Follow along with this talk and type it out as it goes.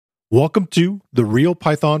Welcome to the Real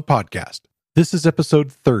Python Podcast. This is episode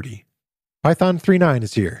 30. Python 3.9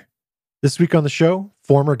 is here. This week on the show,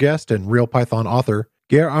 former guest and Real Python author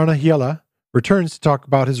Geir Arne Hjelle returns to talk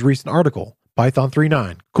about his recent article, Python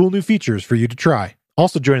 3.9, Cool New Features for You to Try.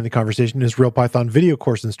 Also joining the conversation is Real Python video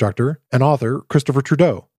course instructor and author Christopher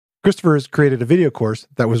Trudeau. Christopher has created a video course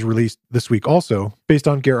that was released this week also, based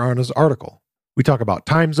on Geir Arne's article. We talk about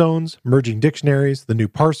time zones, merging dictionaries, the new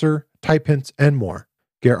parser, type hints, and more.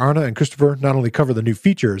 Geir Arne and Christopher not only cover the new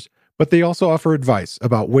features, but they also offer advice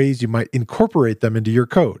about ways you might incorporate them into your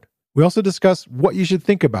code. We also discuss what you should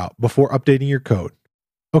think about before updating your code.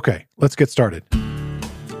 Okay, let's get started.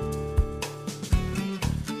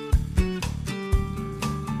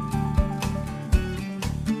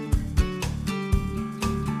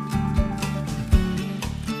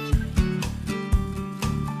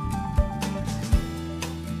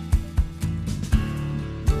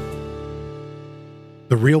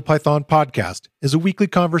 The Real Python Podcast is a weekly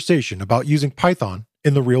conversation about using Python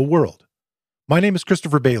in the real world. My name is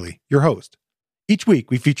Christopher Bailey, your host. Each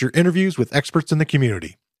week, we feature interviews with experts in the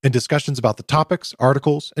community and discussions about the topics,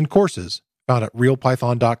 articles, and courses found at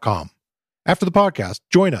realpython.com. After the podcast,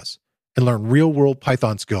 join us and learn real-world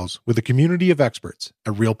Python skills with a community of experts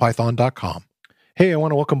at realpython.com. Hey, I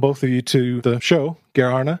want to welcome both of you to the show,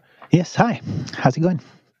 Geir Arne. Yes, hi. How's it going?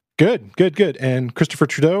 Good. And Christopher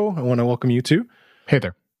Trudeau, I want to welcome you too. Hey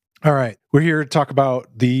there. All right. We're here to talk about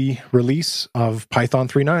the release of Python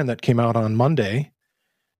 3.9 that came out on Monday.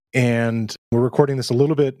 And we're recording this a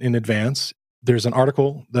little bit in advance. There's an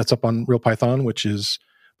article that's up on Real Python, which is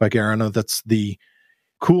by Geir Arne. That's the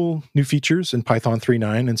cool new features in Python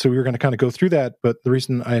 3.9. And so we were going to kind of go through that. But the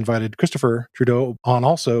reason I invited Christopher Trudeau on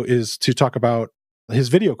also is to talk about his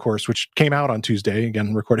video course, which came out on Tuesday,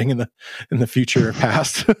 again, recording in the future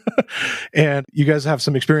past. And you guys have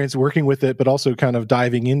some experience working with it, but also kind of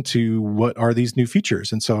diving into what are these new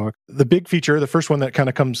features. And so the big feature, the first one that kind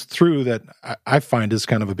of comes through that I find is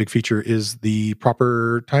kind of a big feature is the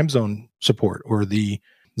proper time zone support or the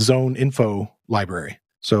zone info library.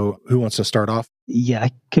 So who wants to start off? Yeah,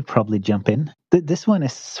 I could probably jump in. This one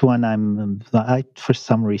is one I for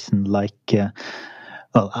some reason like...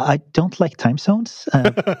 Well, I don't like time zones.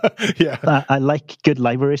 Yeah. I like good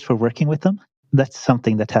libraries for working with them. That's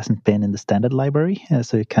something that hasn't been in the standard library.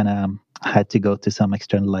 So you kind of had to go to some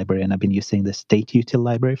external library, and I've been using the date-util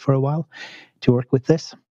library for a while to work with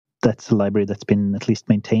this. That's a library that's been at least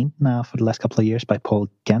maintained now for the last couple of years by Paul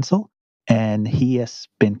Gansel. And he has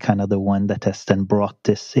been kind of the one that has then brought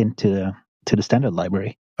this into the standard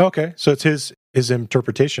library. Okay, so it's his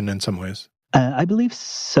interpretation in some ways. I believe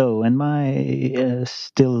so, and my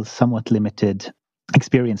still somewhat limited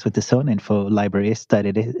experience with the zone info library is that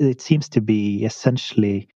it seems to be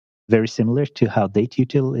essentially very similar to how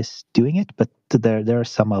date-util is doing it, but there are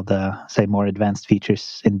some of the, say, more advanced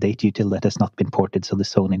features in date-util that has not been ported, so the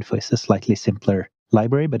zone info is a slightly simpler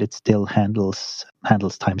library, but it still handles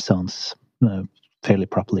time zones fairly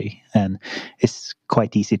properly, and it's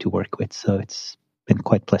quite easy to work with, so it's been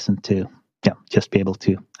quite pleasant to just be able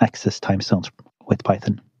to access time zones with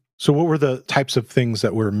Python. So what were the types of things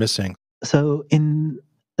that were missing? So in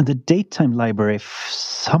the datetime library,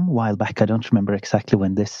 some while back, I don't remember exactly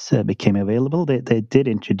when this became available, they did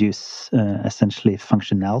introduce essentially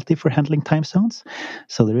functionality for handling time zones.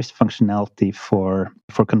 So there is functionality for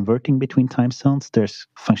converting between time zones. There's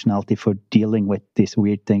functionality for dealing with these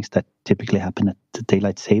weird things that typically happen at the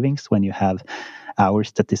daylight savings when you have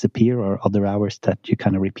hours that disappear or other hours that you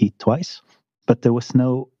kind of repeat twice. But there was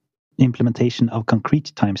no implementation of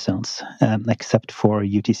concrete time zones except for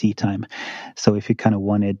UTC time. So if you kind of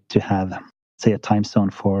wanted to have, say, a time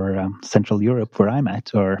zone for Central Europe where I'm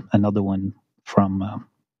at, or another one from,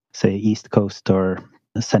 say, East Coast or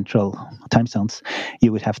Central time zones,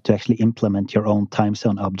 you would have to actually implement your own time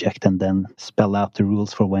zone object and then spell out the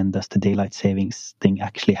rules for when does the daylight savings thing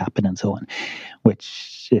actually happen and so on,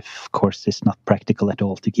 which, of course, is not practical at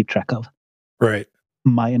all to keep track of. Right.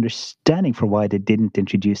 My understanding for why they didn't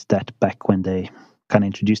introduce that back when they kind of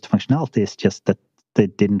introduced the functionality is just that they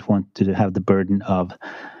didn't want to have the burden of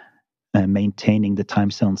maintaining the time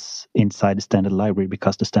zones inside the standard library,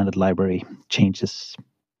 because the standard library changes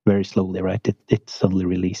very slowly, right? It's only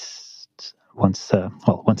released once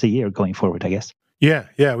a year going forward, I guess.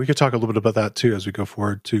 Yeah, we could talk a little bit about that too as we go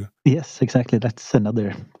forward too. Yes, exactly. That's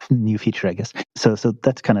another new feature, I guess. So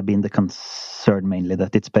that's kind of been the concern mainly,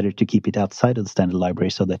 that it's better to keep it outside of the standard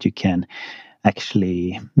library so that you can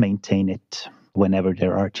actually maintain it whenever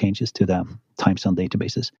there are changes to the time zone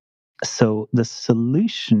databases. So the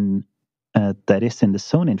solution that is in the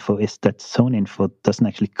zone info is that zone info doesn't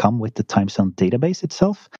actually come with the time zone database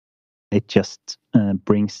itself. It just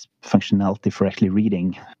brings functionality for actually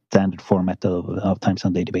reading standard format of time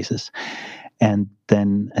zone databases. And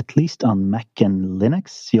then at least on Mac and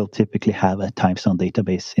Linux, you'll typically have a time zone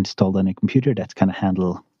database installed on your computer that's kind of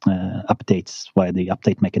handle updates via the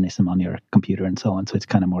update mechanism on your computer and so on. So it's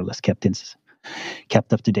kind of more or less kept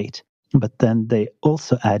up to date. But then they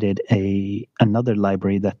also added another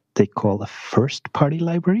library that they call a first-party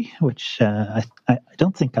library, which I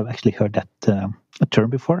don't think I've actually heard that a term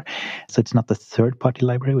before. So it's not the third-party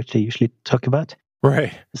library, which they usually talk about.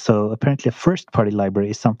 Right. So apparently a first-party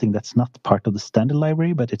library is something that's not part of the standard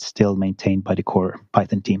library, but it's still maintained by the core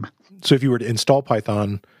Python team. So if you were to install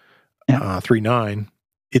Python 3.9,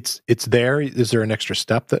 it's there. Is there an extra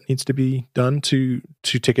step that needs to be done to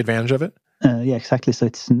take advantage of it? Yeah, exactly. So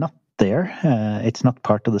it's not there. It's not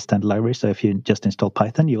part of the standard library. So if you just install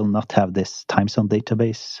Python, you will not have this time zone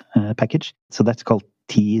database package. So that's called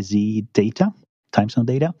tzdata, time zone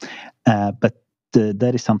data. But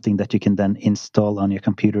that is something that you can then install on your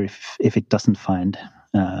computer if it doesn't find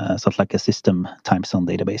sort of like a system time zone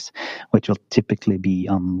database, which will typically be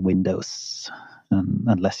on Windows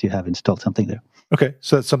unless you have installed something there. Okay,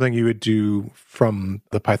 so that's something you would do from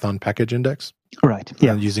the Python package index? Right,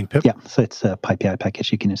 yeah. Using pip? Yeah, so it's a PyPI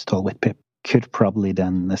package you can install with pip. Could probably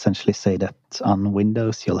then essentially say that on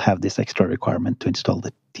Windows, you'll have this extra requirement to install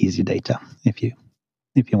the tzdata if you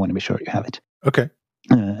want to be sure you have it. Okay.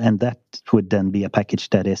 And that would then be a package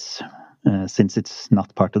that is, since it's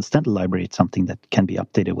not part of the standard library, it's something that can be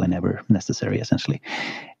updated whenever necessary, essentially.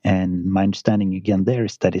 And my understanding again there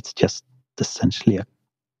is that it's just essentially a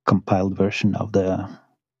compiled version of the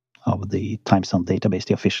time zone database,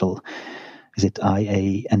 the official, is it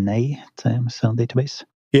IANA time zone database?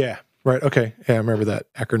 Yeah, right. Okay. Yeah, I remember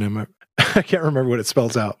that acronym. I can't remember what it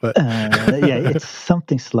spells out, but yeah, it's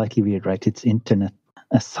something slightly weird, right? It's Internet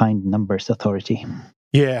Assigned Numbers Authority.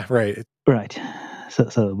 Yeah, right. Right.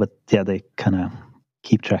 So, but yeah, they kind of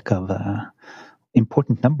keep track of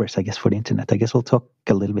important numbers, I guess, for the internet. I guess we'll talk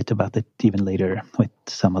a little bit about it even later with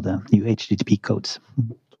some of the new HTTP codes,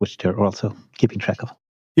 which they're also keeping track of.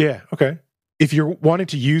 Yeah, okay. If you're wanting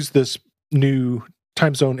to use this new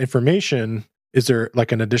time zone information, is there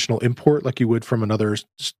like an additional import like you would from another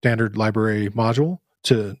standard library module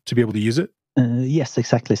to be able to use it? Yes,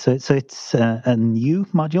 exactly. So it's a new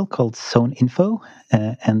module called Zone Info,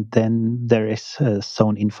 and then there is a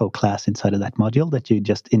Zone Info class inside of that module that you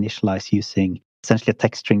just initialize using essentially a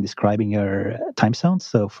text string describing your time zones.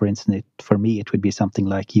 So, for instance, for me, it would be something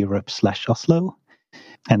like Europe/Oslo,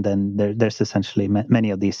 and then there's essentially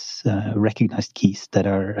many of these recognized keys that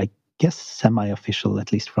are, I guess, semi-official,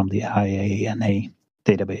 at least from the IANA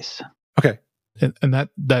database. Okay. And that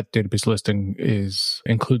database listing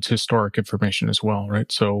includes historic information as well, right?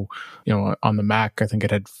 So, on the Mac, I think it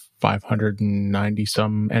had 590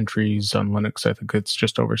 some entries. On Linux, I think it's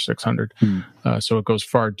just over 600. So it goes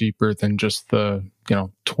far deeper than just the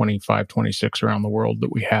 25, 26 around the world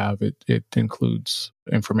that we have. It includes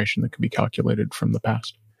information that can be calculated from the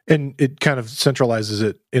past, and it kind of centralizes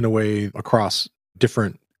it in a way across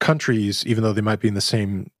different countries, even though they might be in the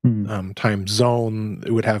same time zone.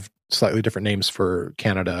 It would have slightly different names for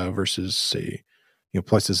Canada versus, say,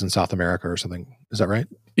 places in South America or something. Is that right?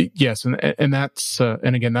 Yes, and that's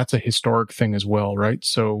and again, that's a historic thing as well, right?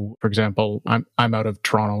 So, for example, I'm out of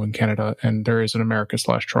Toronto in Canada, and there is an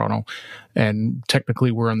America/Toronto, and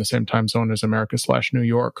technically we're in the same time zone as America/New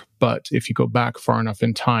York. But if you go back far enough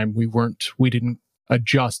in time, we didn't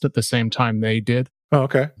adjust at the same time they did. Oh,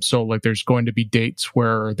 okay. So like there's going to be dates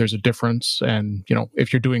where there's a difference, and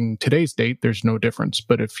if you're doing today's date, there's no difference.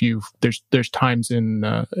 But if there's times in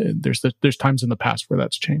there's times in the past where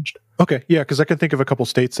that's changed. Okay, yeah, because I can think of a couple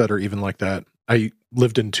states that are even like that. I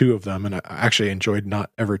lived in 2 of them, and I actually enjoyed not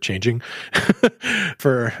ever changing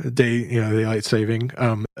for daylight saving.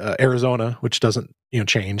 Arizona, which doesn't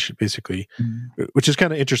change basically, which is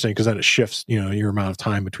kind of interesting because then it shifts your amount of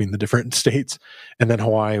time between the different states, and then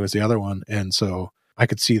Hawaii was the other one, and so I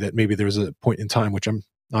could see that maybe there was a point in time, which I'm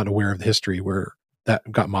not aware of the history, where that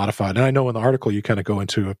got modified. And I know in the article you kind of go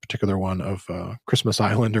into a particular one of Christmas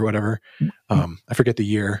Island or whatever. I forget the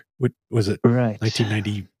year. What was it? Right.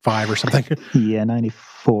 1995 or something? Yeah,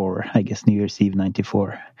 94. I guess New Year's Eve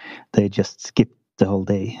 94. They just skipped the whole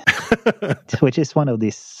day, which is one of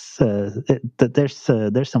these. There's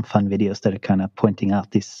some fun videos that are kind of pointing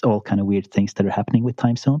out these all kind of weird things that are happening with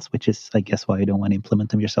time zones, which is, I guess, why you don't want to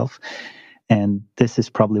implement them yourself. And this is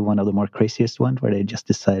probably one of the more craziest ones where they just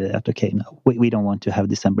decided that, okay, no, we don't want to have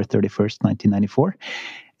December 31st, 1994.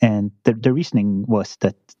 And the reasoning was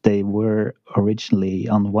that they were originally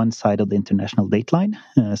on one side of the international dateline,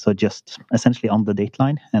 so just essentially on the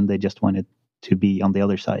dateline, and they just wanted to be on the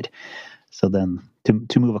other side. So then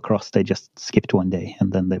to move across, they just skipped one day,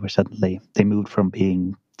 and then they moved from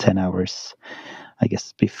being 10 hours, I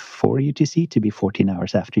guess, before UTC to be 14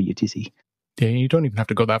 hours after UTC. Yeah, you don't even have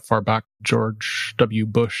to go that far back. George W.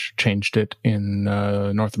 Bush changed it in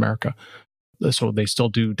North America. So they still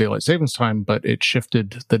do daylight savings time, but it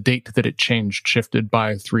shifted, the date that it changed shifted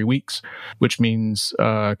by 3 weeks, which means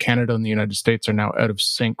Canada and the United States are now out of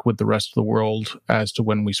sync with the rest of the world as to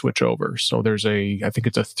when we switch over. So there's I think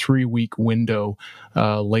it's a 3-week window,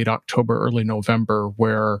 late October, early November,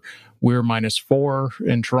 where we're -4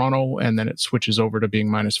 in Toronto, and then it switches over to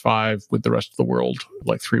being -5 with the rest of the world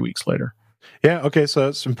like 3 weeks later. Yeah. Okay. So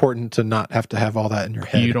it's important to not have to have all that in your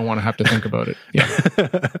head. You don't want to have to think about it.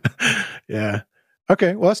 Yeah. Yeah.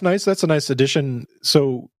 Okay. Well, that's nice. That's a nice addition.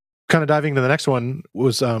 So kind of diving into the next one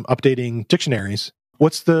was updating dictionaries.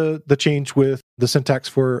 What's the change with the syntax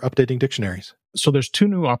for updating dictionaries? So there's 2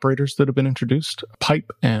 new operators that have been introduced,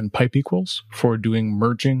 pipe and pipe equals, for doing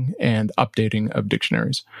merging and updating of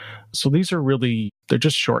dictionaries. So these are they're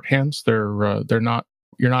just shorthands.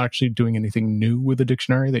 You're not actually doing anything new with the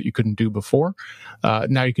dictionary that you couldn't do before.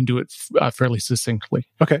 Now you can do it fairly succinctly.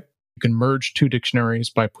 Okay. You can merge 2 dictionaries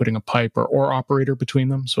by putting a pipe or operator between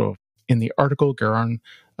them. So in the article, Geir Arne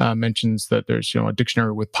mentions that there's a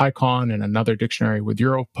dictionary with PyCon and another dictionary with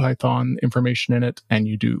EuroPython information in it, and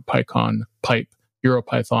you do PyCon, pipe,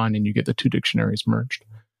 EuroPython, and you get the 2 dictionaries merged.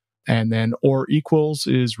 And then or equals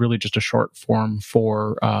is really just a short form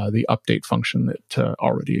for the update function that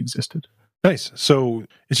already existed. Nice. So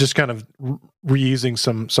it's just kind of reusing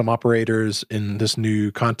some operators in this new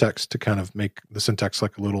context to kind of make the syntax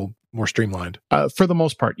like a little more streamlined. For the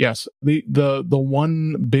most part, yes. The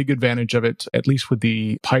one big advantage of it, at least with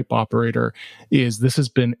the pipe operator, is this has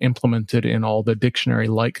been implemented in all the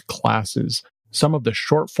dictionary-like classes. Some of the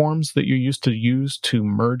short forms that you used to use to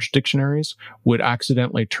merge dictionaries would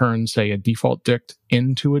accidentally turn, say, a default dict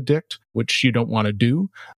into a dict, which you don't want to do.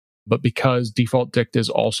 But because default dict is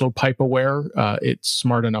also pipe aware, it's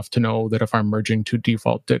smart enough to know that if I'm merging 2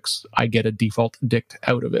 default dicts, I get a default dict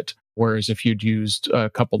out of it. Whereas if you'd used a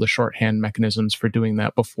couple of the shorthand mechanisms for doing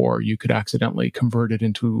that before, you could accidentally convert it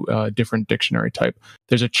into a different dictionary type.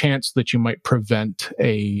 There's a chance that you might prevent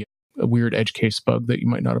a weird edge case bug that you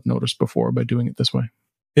might not have noticed before by doing it this way.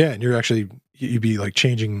 Yeah, and you'd be like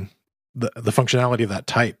changing the functionality of that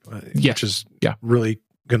type, which is really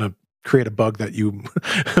going to create a bug that you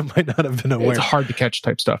might not have been aware. It's hard to catch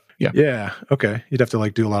type stuff. Yeah. Yeah. Okay. You'd have to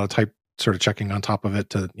like do a lot of type sort of checking on top of it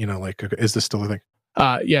to, like, okay, is this still a thing?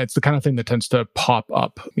 It's the kind of thing that tends to pop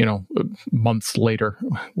up, months later.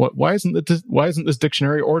 Why isn't this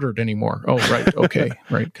dictionary ordered anymore? Oh, right. Okay.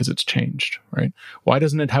 Right. Because it's changed. Right. Why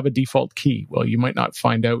doesn't it have a default key? Well, you might not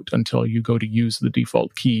find out until you go to use the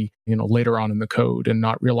default key, later on in the code and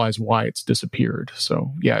not realize why it's disappeared.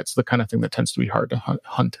 So yeah, it's the kind of thing that tends to be hard to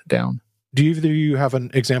hunt down. Do either of you have an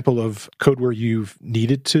example of code where you've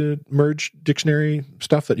needed to merge dictionary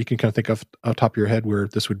stuff that you can kind of think of off top of your head where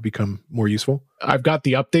this would become more useful? I've got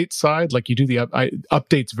the update side. Like you do the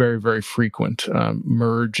update's very, very frequent.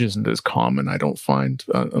 Merge isn't as common, I don't find,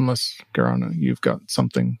 unless, Geir Arne, you've got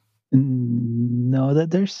something. No,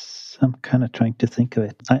 I'm kind of trying to think of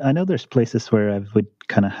it. I know there's places where I would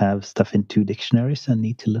kind of have stuff in 2 dictionaries and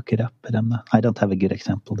need to look it up, but I don't have a good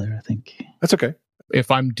example there, I think. That's okay. If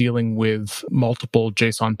I'm dealing with multiple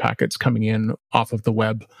JSON packets coming in off of the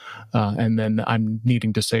web, and then I'm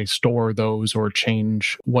needing to, say, store those or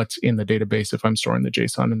change what's in the database, if I'm storing the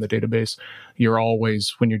JSON in the database, you're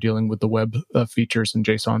always, when you're dealing with the web features in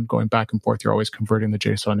JSON, going back and forth, you're always converting the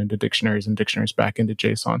JSON into dictionaries and dictionaries back into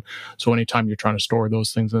JSON. So anytime you're trying to store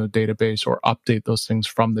those things in the database or update those things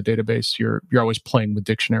from the database, you're always playing with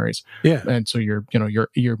dictionaries. Yeah. And so you're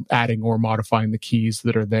adding or modifying the keys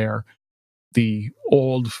that are there. The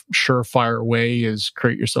old surefire way is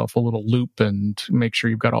create yourself a little loop and make sure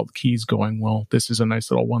you've got all the keys going. Well, this is a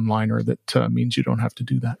nice little one-liner that means you don't have to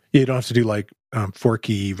do that. Yeah, you don't have to do like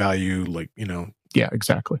 4-key value, like, Yeah,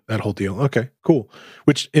 exactly. That whole deal. Okay, cool.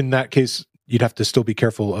 Which in that case, you'd have to still be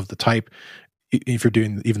careful of the type if you're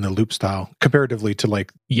doing even the loop style, comparatively to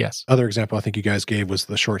like other example I think you guys gave was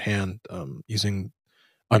the shorthand using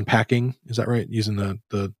unpacking. Is that right? Using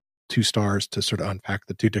the 2 stars to sort of unpack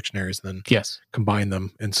the 2 dictionaries and then combine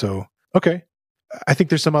them. And so, okay. I think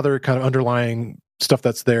there's some other kind of underlying stuff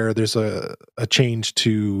that's there. There's a change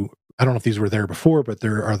to, I don't know if these were there before, but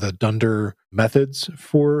there are the dunder methods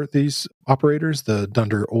for these operators, the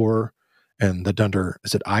dunder or and the dunder,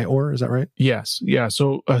 is it IOR? Is that right? Yes. Yeah.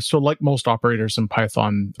 So like most operators in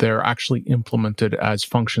Python, they're actually implemented as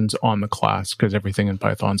functions on the class because everything in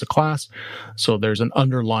Python is a class. So there's an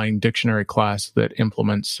underlying dictionary class that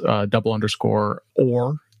implements double underscore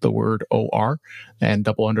or, the word OR, and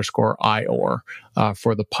double underscore IOR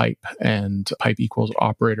for the pipe and pipe equals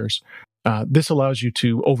operators. This allows you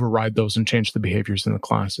to override those and change the behaviors in the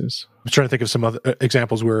classes. I'm trying to think of some other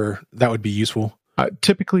examples where that would be useful.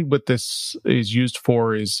 Typically, what this is used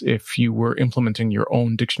for is if you were implementing your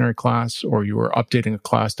own dictionary class or you were updating a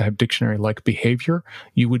class to have dictionary-like behavior,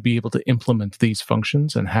 you would be able to implement these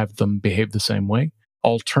functions and have them behave the same way.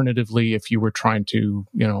 Alternatively, if you were trying to,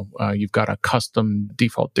 you've got a custom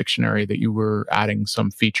default dictionary that you were adding some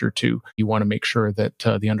feature to, you want to make sure that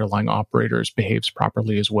the underlying operators behaves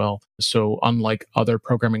properly as well. So unlike other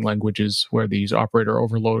programming languages where these operator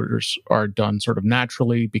overloaders are done sort of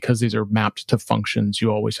naturally, because these are mapped to functions,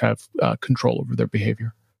 you always have control over their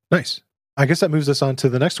behavior. Nice. I guess that moves us on to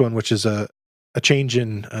the next one, which is a change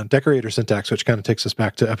in decorator syntax, which kind of takes us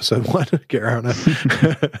back to episode 1, Geir Arne,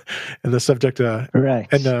 and the subject. Right.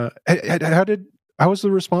 And how was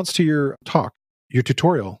the response to your talk, your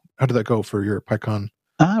tutorial? How did that go for your PyCon?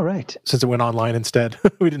 Right. Since it went online instead,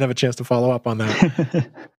 we didn't have a chance to follow up on that.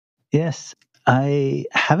 Yes, I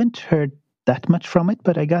haven't heard that much from it,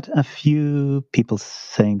 but I got a few people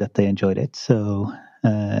saying that they enjoyed it. So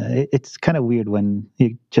it's kind of weird when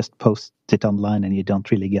you just post it online and you don't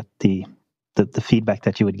really get the feedback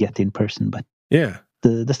that you would get in person, but yeah,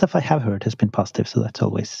 the stuff I have heard has been positive, so that's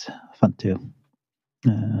always fun to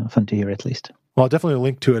hear at least. Well, I'll definitely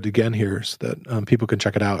link to it again here so that people can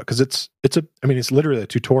check it out, because it's literally a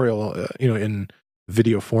tutorial, in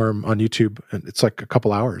video form on YouTube, and it's like a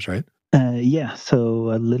couple hours, right? Yeah.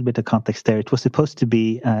 So a little bit of context there. It was supposed to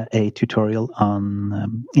be a tutorial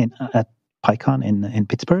on at PyCon in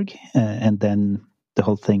Pittsburgh, and then the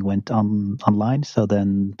whole thing went online. So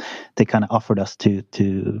then they kind of offered us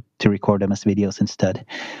to record them as videos instead.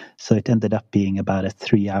 So it ended up being about a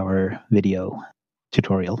 3-hour video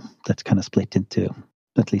tutorial that's kind of split into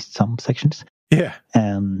at least some sections. Yeah.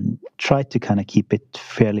 And tried to kind of keep it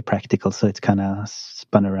fairly practical. So it's kind of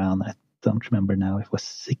spun around. I don't remember now. It was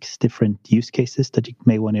 6 different use cases that you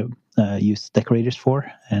may want to use decorators for,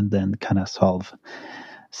 and then kind of solve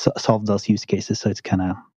those use cases. So it's kind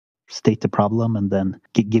of state the problem and then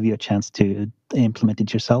give you a chance to implement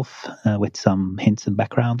it yourself with some hints and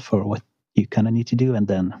background for what you kind of need to do, and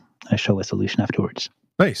then show a solution afterwards.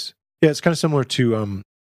 Nice. Yeah, it's kind of similar to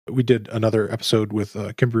we did another episode with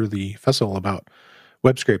Kimberly Fessel about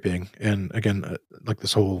web scraping, and again, like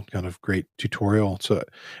this whole kind of great tutorial. So,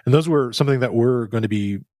 and those were something that were going to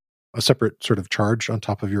be a separate sort of charge on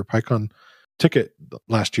top of your PyCon ticket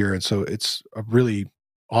last year, and so it's a really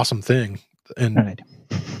awesome thing. And right.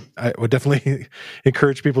 I would definitely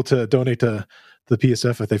encourage people to donate to the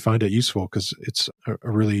PSF if they find it useful, because it's a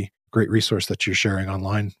really great resource that you're sharing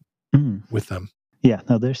online with them. Yeah,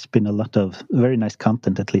 no, there's been a lot of very nice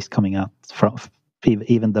content at least coming out from,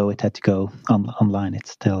 even though it had to go online,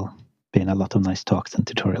 it's still been a lot of nice talks and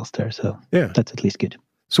tutorials there. So yeah, that's at least good.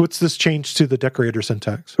 So what's this change to the decorator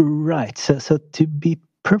syntax? Right. So to be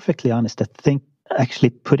perfectly honest, I think actually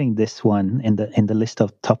putting this one in the list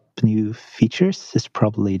of top new features is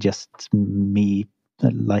probably just me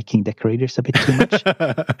liking decorators a bit too much.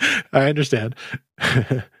 I understand.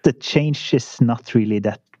 The change is not really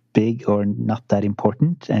that big or not that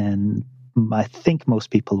important, and I think most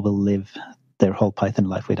people will live their whole Python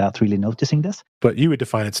life without really noticing this. But you would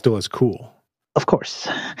define it still as cool. Of course.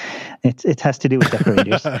 It has to do with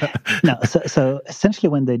decorators. No, so essentially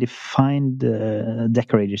when they defined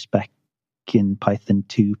decorators back in Python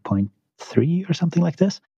 2.3 or something like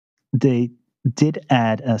this, they did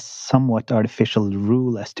add a somewhat artificial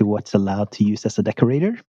rule as to what's allowed to use as a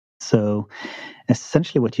decorator. So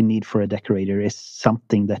essentially what you need for a decorator is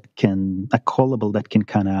something a callable that can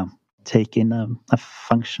kind of take in a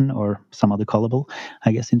function or some other callable,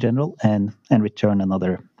 I guess in general, and return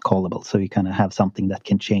another callable. So you kind of have something that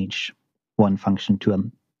can change one function to a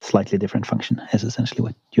slightly different function is essentially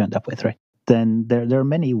what you end up with, right? Then there are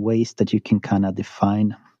many ways that you can kind of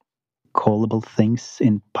define callable things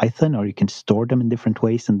in Python, or you can store them in different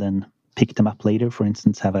ways and then pick them up later. For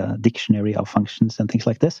instance, have a dictionary of functions and things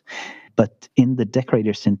like this. But in the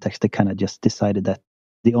decorator syntax, they kind of just decided that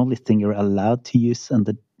the only thing you're allowed to use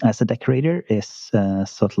as a decorator is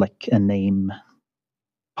sort of like a name,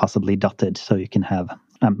 possibly dotted. So you can have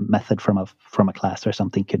a method from a class or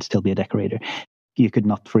something could still be a decorator. You could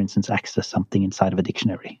not, for instance, access something inside of a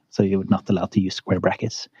dictionary. So you would not allow to use square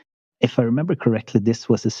brackets. If I remember correctly, this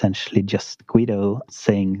was essentially just Guido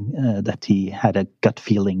saying that he had a gut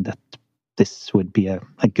feeling that this would be a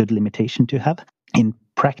good limitation to have. In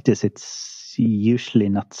practice, it's usually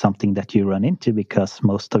not something that you run into because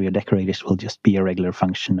most of your decorators will just be a regular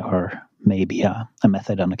function or maybe a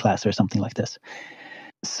method on a class or something like this.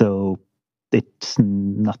 So it's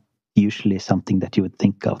not usually something that you would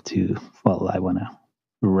think of to, well, I want to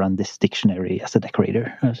run this dictionary as a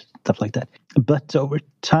decorator or stuff like that. But over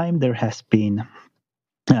time, there has been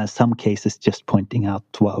some cases just pointing out,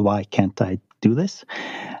 why can't I do this?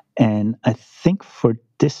 And I think for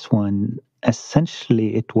this one,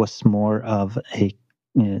 essentially, it was more of a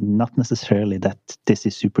not necessarily that this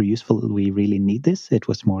is super useful, we really need this. It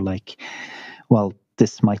was more like, well,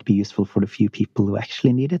 this might be useful for the few people who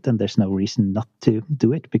actually need it, and there's no reason not to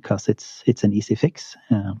do it because it's an easy fix.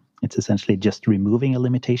 It's essentially just removing a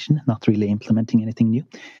limitation, not really implementing anything new.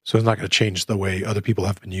 So it's not going to change the way other people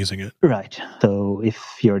have been using it. Right. So if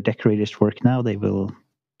your decorators work now, they will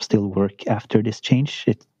still work after this change.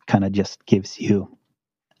 It kind of just gives you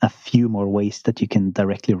a few more ways that you can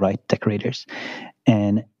directly write decorators.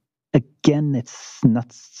 And again, it's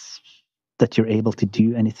not that you're able to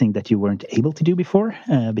do anything that you weren't able to do before,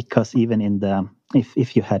 because even in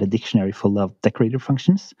if you had a dictionary full of decorator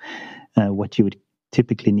functions, what you would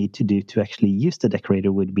typically need to do to actually use the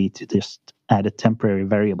decorator would be to just add a temporary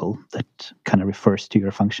variable that kind of refers to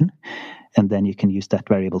your function, and then you can use that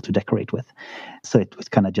variable to decorate with. So it was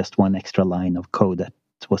kind of just one extra line of code that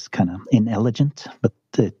was kind of inelegant, but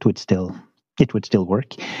it would still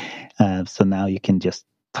work. So now you can just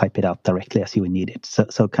type it out directly as you would need it.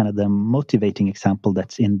 So kind of the motivating example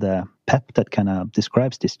that's in the PEP that kind of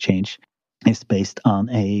describes this change is based on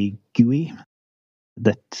a GUI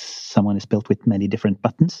that someone has built with many different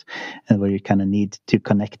buttons, and where you kind of need to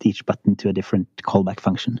connect each button to a different callback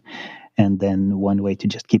function. And then one way to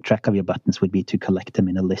just keep track of your buttons would be to collect them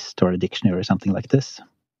in a list or a dictionary or something like this.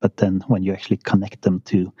 But then when you actually connect them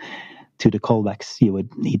to the callbacks, you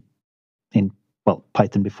would need in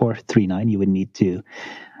Python before 3.9, you would need to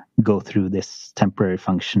go through this temporary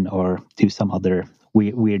function or do some other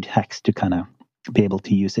weird hacks to kind of be able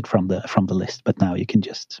to use it from the list. But now you can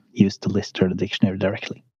just use the list or the dictionary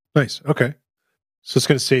directly. Nice. Okay. So it's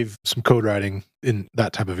going to save some code writing in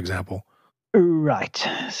that type of example. Right.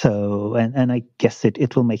 So, and I guess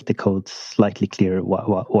it will make the code slightly clearer.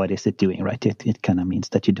 What is it doing, right? It kind of means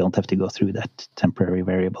that you don't have to go through that temporary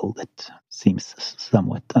variable that seems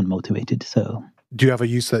somewhat unmotivated. So, do you have a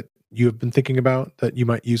use that you have been thinking about that you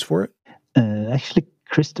might use for it? Actually,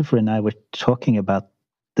 Christopher and I were talking about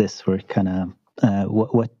this. We're kind of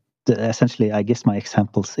essentially, I guess my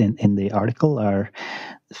examples in the article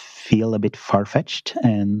feel a bit far-fetched,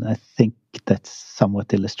 and I think that's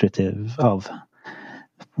somewhat illustrative of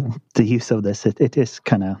the use of this. It is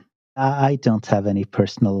kind of, I don't have any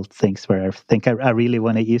personal things where I think I really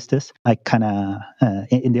want to use this. I kind of,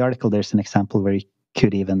 in the article, there's an example where you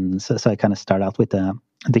could even, so I kind of start out with a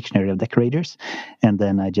dictionary of decorators, and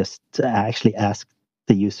then I just actually ask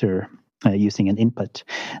the user using an input,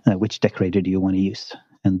 which decorator do you want to use?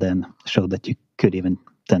 And then show that you could even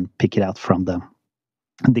then pick it out from the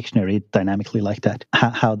dictionary dynamically like that.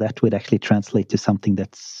 How that would actually translate to something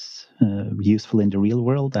that's useful in the real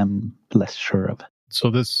world, I'm less sure of.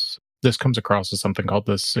 So this comes across as something called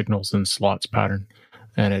the signals and slots pattern,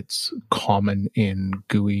 and it's common in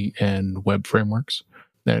GUI and web frameworks.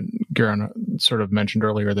 And Geir Arne sort of mentioned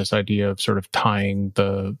earlier this idea of sort of tying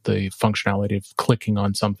the functionality of clicking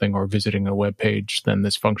on something or visiting a web page, then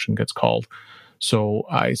this function gets called. So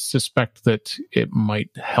I suspect that it might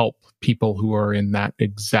help people who are in that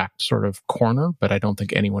exact sort of corner, but I don't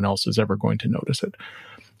think anyone else is ever going to notice it.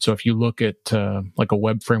 So if you look at like a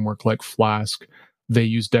web framework like Flask, they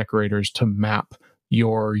use decorators to map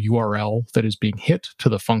your URL that is being hit to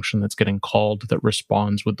the function that's getting called that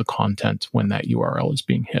responds with the content when that URL is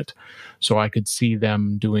being hit. So I could see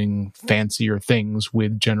them doing fancier things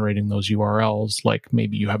with generating those URLs, like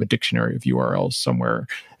maybe you have a dictionary of URLs somewhere,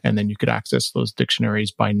 and then you could access those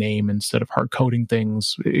dictionaries by name instead of hard coding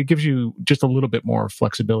things. It gives you just a little bit more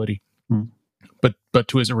flexibility. But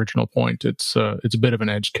to his original point, it's a bit of an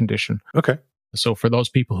edge condition. Okay. So for those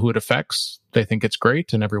people who it affects, they think it's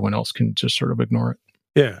great, and everyone else can just sort of ignore it.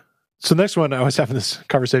 Yeah. So next one, I was having this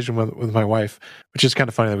conversation with my wife, which is kind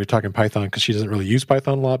of funny that we're talking Python because she doesn't really use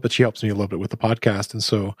Python a lot, but she helps me a little bit with the podcast. And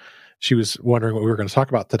so she was wondering what we were going to talk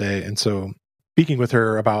about today. And so speaking with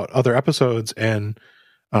her about other episodes and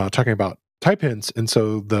talking about type hints. And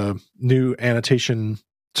so the new annotation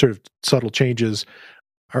sort of subtle changes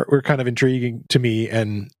were kind of intriguing to me.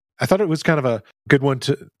 And I thought it was kind of a good one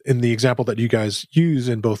in the example that you guys use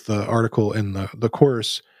in both the article and the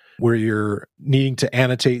course, where you're needing to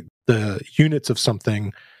annotate the units of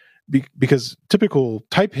something because typical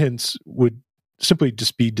type hints would simply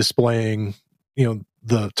just be displaying,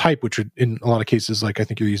 the type, which would, in a lot of cases, like I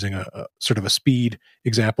think you're using a sort of a speed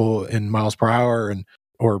example in miles per hour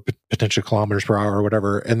or potentially kilometers per hour or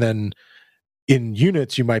whatever. And then in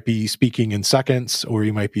units, you might be speaking in seconds or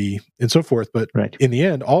you might be and so forth. But Right. in the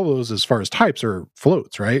end, all those as far as types are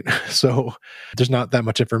floats, right? So there's not that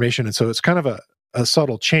much information. And so it's kind of a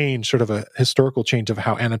subtle change, sort of a historical change of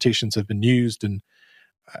how annotations have been used. And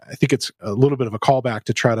I think it's a little bit of a callback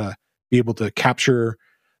to try to be able to capture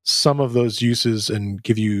some of those uses and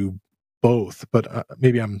give you both. But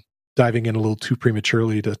maybe I'm diving in a little too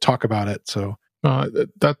prematurely to talk about it. So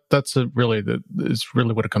that's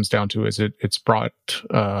really what it comes down to. Is it's brought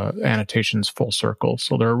annotations full circle.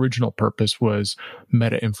 So their original purpose was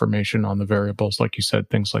meta information on the variables, like you said,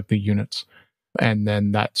 things like the units, and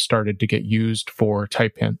then that started to get used for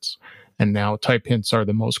type hints. And now type hints are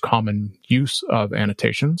the most common use of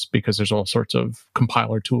annotations because there's all sorts of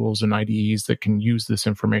compiler tools and IDEs that can use this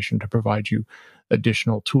information to provide you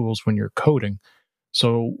additional tools when you're coding.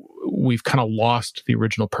 So we've kind of lost the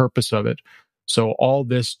original purpose of it. So all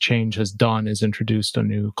this change has done is introduced a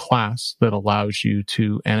new class that allows you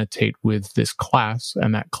to annotate with this class,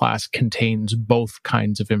 and that class contains both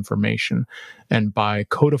kinds of information. And by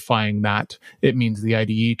codifying that, it means the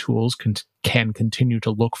IDE tools can continue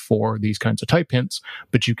to look for these kinds of type hints,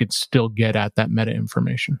 but you can still get at that meta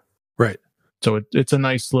information. Right. So it's a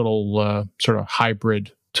nice little sort of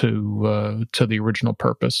hybrid to the original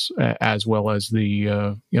purpose, as well as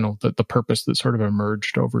the purpose that sort of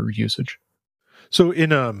emerged over usage. So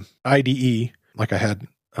in IDE, like I had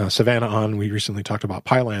Savannah on, we recently talked about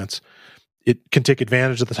Pylance. It can take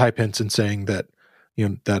advantage of the type hints and saying that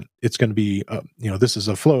that it's going to be this is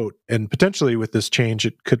a float, and potentially with this change,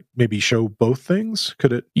 it could maybe show both things.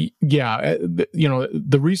 Could it? Yeah,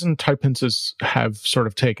 the reason type hints have sort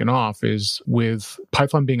of taken off is with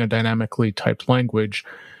Python being a dynamically typed language.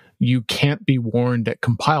 You can't be warned at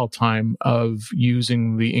compile time of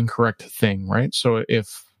using the incorrect thing, right? So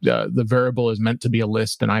if the variable is meant to be a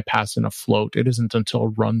list and I pass in a float, it isn't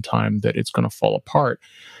until runtime that it's going to fall apart.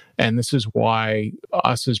 And this is why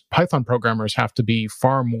us as Python programmers have to be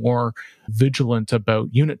far more vigilant about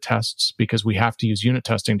unit tests, because we have to use unit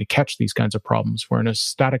testing to catch these kinds of problems. Where in a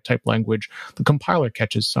static type language, the compiler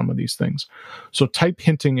catches some of these things. So type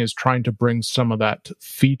hinting is trying to bring some of that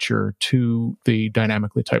feature to the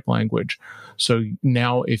dynamically typed language. So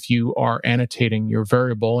now if you are annotating your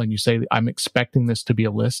variable and you say, I'm expecting this to be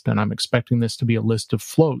a list and I'm expecting this to be a list of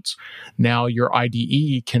floats, now your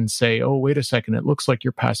IDE can say, oh, wait a second, it looks like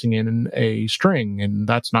you're passing in a string and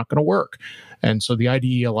that's not going to work. And so the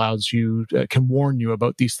IDE allows you, can warn you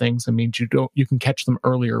about these things and means you can catch them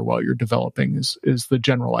earlier while you're developing is the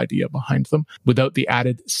general idea behind them, without the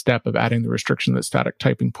added step of adding the restriction that static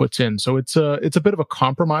typing puts in. So it's a bit of a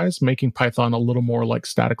compromise, making Python a little more like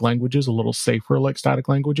static languages, a little safer like static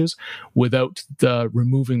languages, without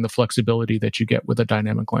removing the flexibility that you get with a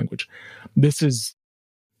dynamic language. This is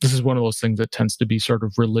one of those things that tends to be sort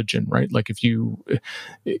of religion, right? Like if you're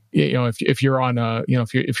on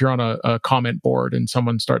a comment board and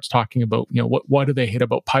someone starts talking about, what do they hate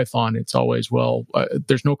about Python? It's always,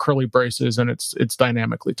 there's no curly braces and it's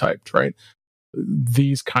dynamically typed, right?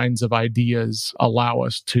 These kinds of ideas allow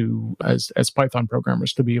us to, as Python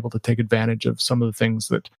programmers, to be able to take advantage of some of the things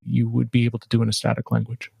that you would be able to do in a static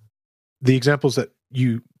language. The examples that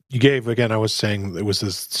you gave, again, I was saying it was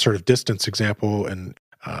this sort of distance example and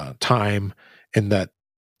time, and that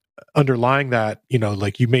underlying that,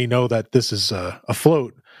 like you may know that this is a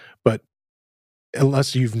float, but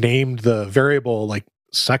unless you've named the variable like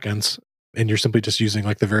seconds and you're simply just using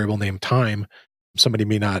like the variable name time, somebody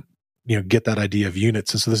may not get that idea of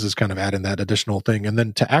units. And so this is kind of adding that additional thing. And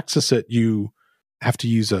then to access it, you have to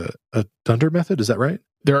use a dunder method. Is that right?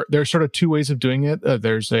 There are sort of two ways of doing it.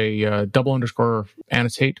 There's a double underscore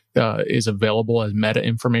annotate is available as meta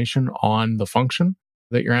information on the function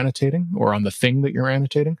that you're annotating or on the thing that you're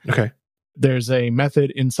annotating. Okay. There's a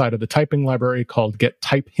method inside of the typing library called get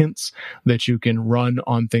type hints that you can run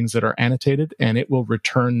on things that are annotated, and it will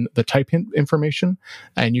return the type hint information.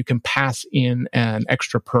 And you can pass in an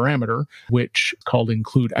extra parameter, which is called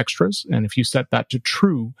include extras. And if you set that to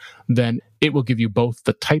true, then it will give you both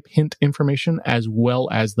the type hint information as well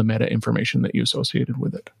as the meta information that you associated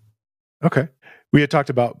with it. Okay. We had talked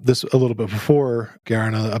about this a little bit before, Geir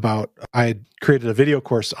Arne, about I had created a video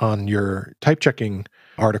course on your type checking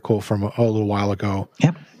article from a little while ago.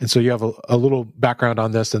 Yep. And so you have a little background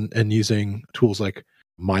on this and using tools like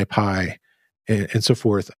MyPy and so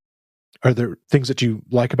forth. Are there things that you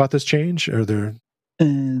like about this change? Are there?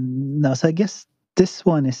 No, so I guess This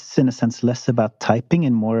one is, in a sense, less about typing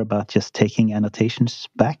and more about just taking annotations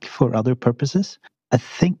back for other purposes. I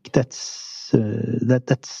think that's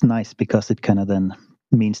nice because it kind of then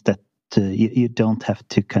means that you don't have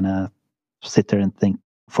to kind of sit there and think,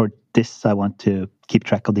 for this I want to keep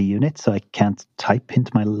track of the unit, so I can't type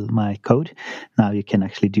into my code. Now you can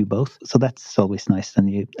actually do both, so that's always nice.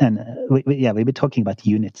 We've been talking about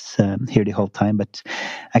units here the whole time, but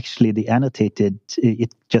actually the annotated,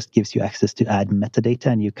 it just gives you access to add metadata,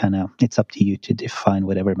 and it's up to you to define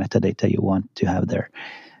whatever metadata you want to have there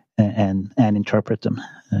and interpret them.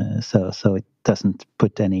 So it doesn't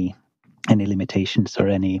put any limitations or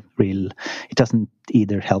it doesn't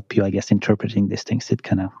either help you, I guess, interpreting these things.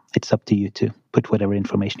 It's up to you to put whatever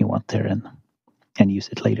information you want there and use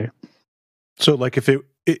it later. So like if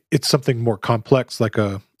it's something more complex, like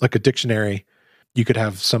a dictionary, you could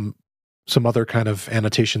have some other kind of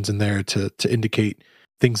annotations in there to indicate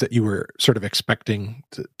things that you were sort of expecting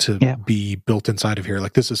to be built inside of here.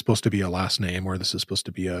 Like this is supposed to be a last name, or this is supposed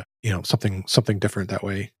to be a, something different that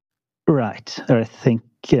way. Right. Or I think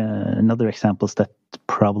another examples that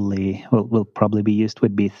probably will probably be used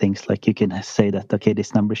would be things like you can say that, okay,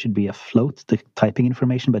 this number should be a float, the typing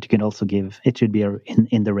information, but you can also it should be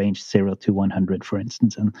in the range 0 to 100, for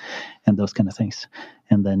instance, and those kind of things.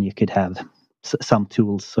 And then you could have some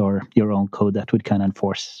tools or your own code that would kind of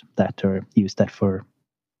enforce that or use that for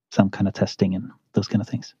some kind of testing and those kind of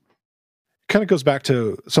things. Kind of goes back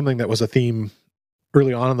to something that was a theme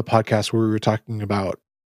early on in the podcast where we were talking about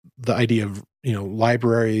the idea of,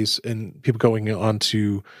 libraries and people going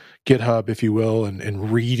onto GitHub, if you will,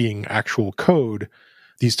 and reading actual code.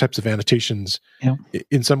 These types of annotations,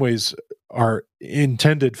 in some ways, are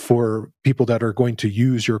intended for people that are going to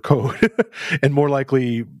use your code and more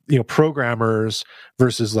likely, programmers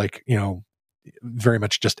versus very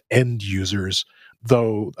much just end users.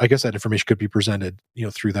 Though I guess that information could be presented,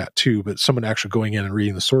 through that too. But someone actually going in and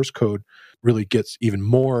reading the source code really gets even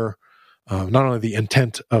more, not only the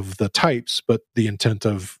intent of the types, but the intent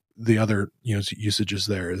of the other usages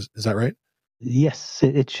there. Is that right? Yes,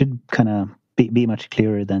 it should kind of be much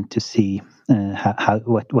clearer than to see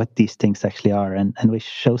what these things actually are. And we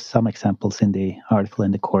show some examples in the article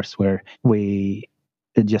in the course where we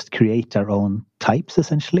just create our own types,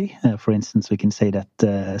 essentially. For instance, we can say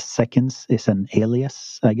that seconds is an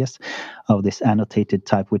alias, I guess, of this annotated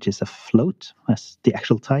type, which is a float as the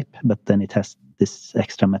actual type, but then it has this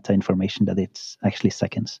extra meta information that it's actually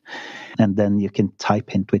seconds. And then you can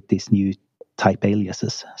type in with these new type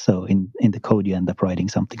aliases. So in the code, you end up writing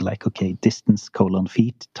something like, okay, distance :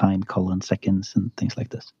 feet, time : seconds, and things like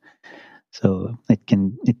this. So it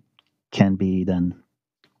can be then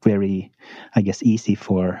very, I guess, easy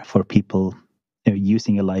for people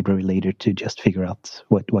using a library later to just figure out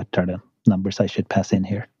what are the numbers I should pass in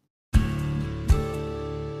here.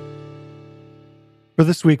 For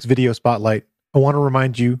this week's video spotlight, I want to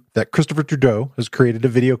remind you that Christopher Trudeau has created a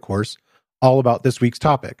video course all about this week's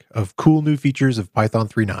topic of cool new features of Python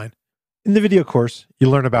 3.9. In the video course,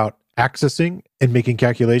 you'll learn about accessing and making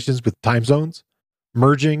calculations with time zones,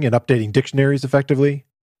 merging and updating dictionaries effectively,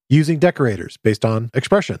 using decorators based on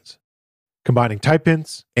expressions, combining type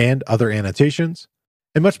hints and other annotations,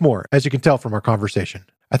 and much more, as you can tell from our conversation.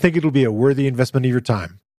 I think it'll be a worthy investment of your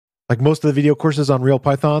time. Like most of the video courses on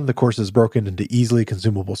RealPython, the course is broken into easily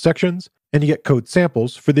consumable sections, and you get code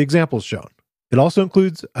samples for the examples shown. It also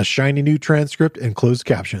includes a shiny new transcript and closed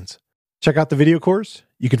captions. Check out the video course.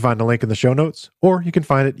 You can find a link in the show notes, or you can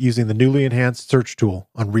find it using the newly enhanced search tool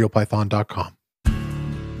on realpython.com.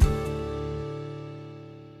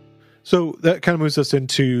 So that kind of moves us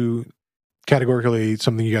into categorically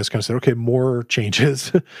something you guys kind of said, okay, more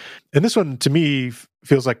changes. And this one to me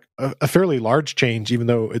feels like a fairly large change, even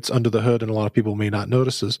though it's under the hood and a lot of people may not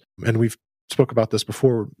notice this. And we've spoke about this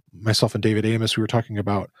before. Myself and David Amos, we were talking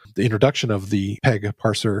about the introduction of the PEG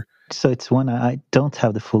parser. So it's one I don't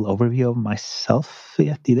have the full overview of myself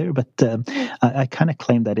yet either, but I kind of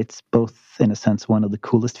claim that it's both, in a sense, one of the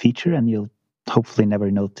coolest feature, and you'll hopefully never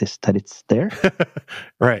notice that it's there.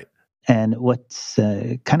 Right. And what's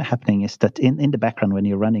kind of happening is that in the background, when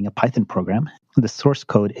you're running a Python program, the source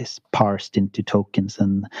code is parsed into tokens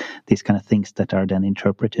and these kind of things that are then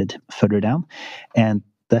interpreted further down. And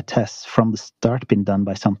that has from the start been done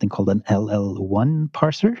by something called an LL1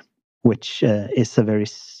 parser, which is a very,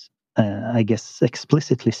 I guess,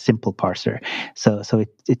 explicitly simple parser. So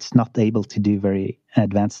it's not able to do very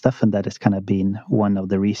advanced stuff, and that has kind of been one of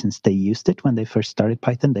the reasons they used it when they first started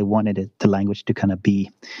Python. They wanted the language to kind of be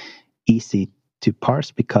easy to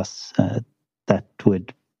parse, because that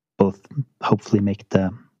would both hopefully make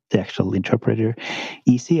the actual interpreter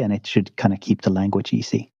easy, and it should kind of keep the language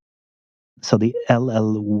easy. So the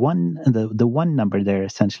LL1, the one number there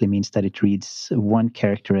essentially means that it reads one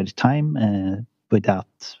character at a time without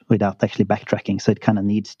actually backtracking. So it kind of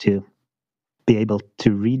needs to be able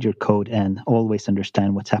to read your code and always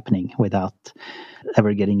understand what's happening without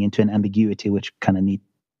ever getting into an ambiguity, which kind of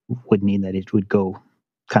would mean that it would go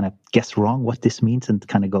kind of guess wrong what this means and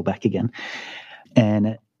kind of go back again.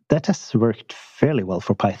 And that has worked fairly well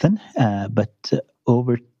for Python, but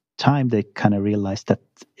over time they kind of realized that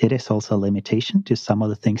it is also a limitation to some of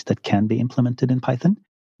the things that can be implemented in Python.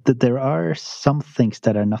 That there are some things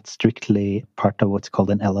that are not strictly part of what's called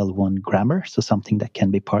an LL1 grammar, so something that can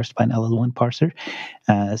be parsed by an LL1 parser.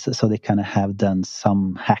 So they kind of have done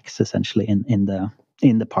some hacks essentially in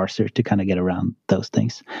the parser to kind of get around those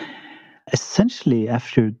things. Essentially,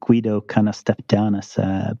 after Guido kind of stepped down as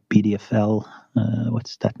a BDFL,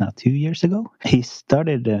 what's that now, 2 years ago, he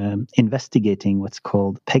started investigating what's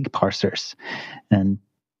called PEG parsers. And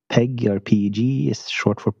PEG or PEG is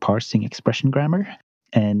short for parsing expression grammar.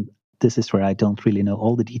 And this is where I don't really know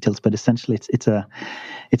all the details, but essentially it's a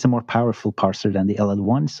more powerful parser than the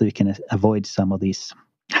LL1, so you can avoid some of these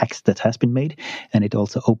hacks that has been made. And it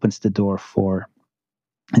also opens the door for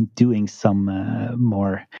doing some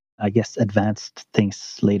more, I guess, advanced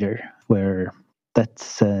things later, where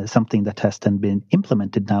that's something that has then been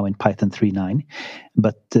implemented now in Python 3.9,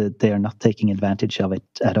 but they are not taking advantage of it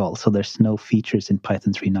at all. So there's no features in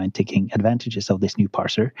Python 3.9 taking advantages of this new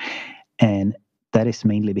parser. And that is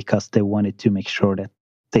mainly because they wanted to make sure that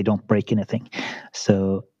they don't break anything.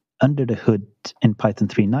 So under the hood in Python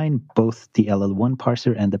 3.9, both the LL1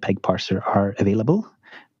 parser and the PEG parser are available.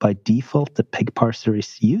 By default, the PEG parser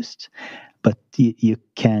is used, but you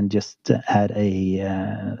can just add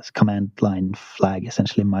a command line flag,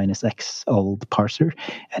 essentially -x old parser,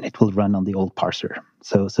 and it will run on the old parser.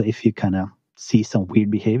 So if you kind of see some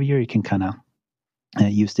weird behavior, you can kind of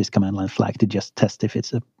use this command line flag to just test if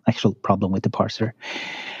it's an actual problem with the parser.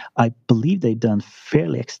 I believe they've done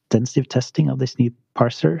fairly extensive testing of this new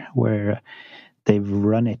parser, where they've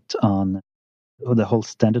run it on the whole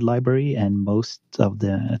standard library and most of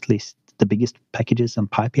at least the biggest packages on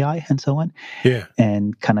PyPI and so on. Yeah.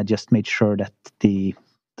 And kind of just made sure that the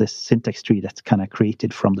syntax tree that's kind of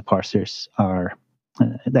created from the parsers are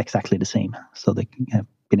exactly the same. So they have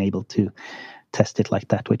been able to test it like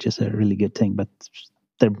that, which is a really good thing. But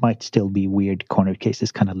there might still be weird corner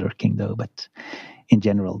cases kind of lurking, though. But in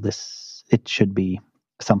general, it should be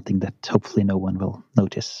something that hopefully no one will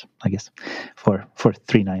notice, I guess, for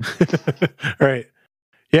 3.9. Right.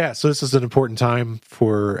 Yeah. So this is an important time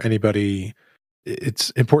for anybody.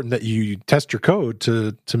 It's important that you test your code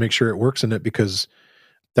to make sure it works in it, because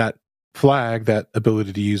that flag, that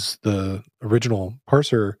ability to use the original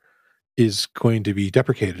parser, is going to be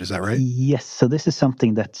deprecated. Is that right? Yes. So this is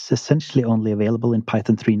something that's essentially only available in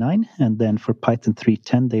Python 3.9. And then for Python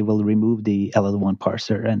 3.10, they will remove the LL1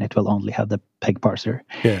 parser and it will only have the PEG parser.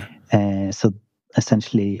 Yeah. So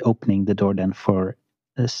essentially opening the door then for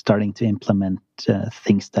starting to implement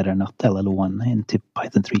things that are not LL1 into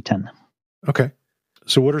Python 3.10. Okay.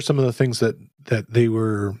 So what are some of the things that they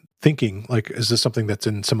were thinking? Like, is this something that's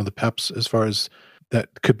in some of the PEPs as far as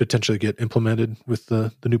that could potentially get implemented with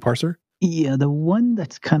the new parser? Yeah, the one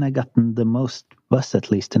that's kind of gotten the most buzz,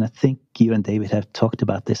 at least, and I think you and David have talked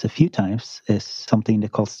about this a few times, is something they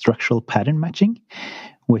call structural pattern matching,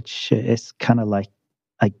 which is kind of like,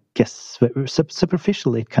 I guess,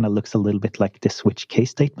 superficially, it kind of looks a little bit like the switch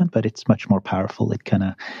case statement, but it's much more powerful. It kind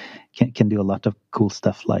of can do a lot of cool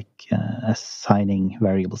stuff like assigning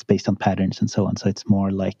variables based on patterns and so on. So it's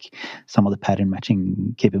more like some of the pattern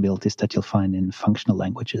matching capabilities that you'll find in functional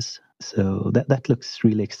languages. So that looks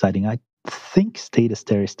really exciting. I think status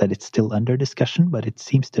there is that it's still under discussion, but it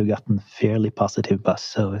seems to have gotten fairly positive buzz.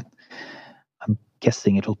 So I'm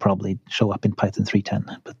guessing it will probably show up in Python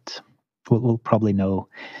 3.10, but we'll probably know,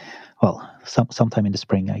 well, sometime in the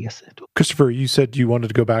spring, I guess. Christopher, you said you wanted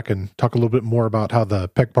to go back and talk a little bit more about how the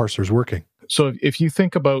PEG parser is working. So if you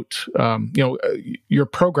think about, your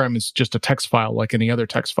program is just a text file like any other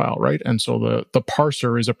text file, right? And so the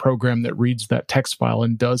parser is a program that reads that text file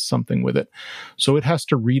and does something with it. So it has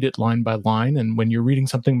to read it line by line. And when you're reading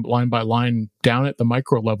something line by line down at the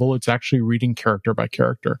micro level, it's actually reading character by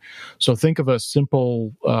character. So think of a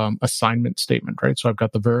simple assignment statement, right? So I've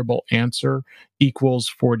got the variable answer equals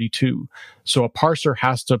 42. So a parser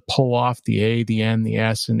has to pull off the A, the N, the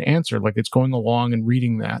S, and answer, like it's going along and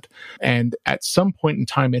reading that. And at some point in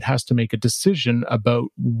time, it has to make a decision about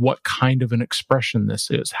what kind of an expression this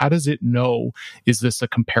is. How does it know, is this a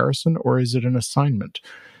comparison or is it an assignment?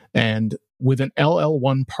 And with an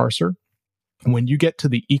LL1 parser, When you get to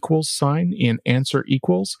the equals sign in answer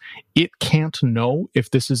equals, it can't know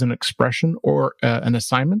if this is an expression or an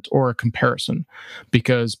assignment or a comparison,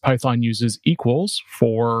 because Python uses equals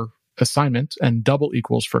for assignment and double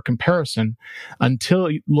equals for comparison. Until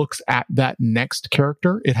it looks at that next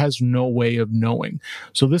character, it has no way of knowing.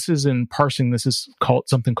 So this is in parsing, this is called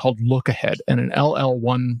something called look ahead, and an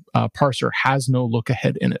LL1 parser has no look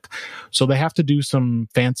ahead in it. So they have to do some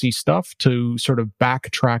fancy stuff to sort of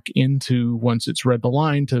backtrack into, once it's read the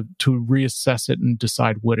line, to reassess it and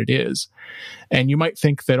decide what it is. And you might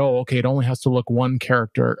think that, oh, okay, it only has to look one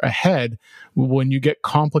character ahead. When you get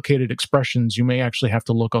complicated expressions, you may actually have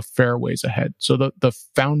to look a fair ways ahead. So the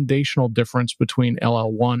foundational difference between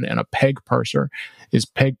LL1 and a PEG parser is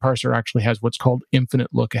PEG parser actually has what's called infinite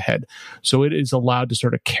look ahead. So it is allowed to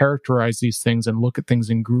sort of characterize these things and look at things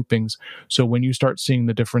in groupings. So when you start seeing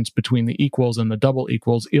the difference between the equals and the double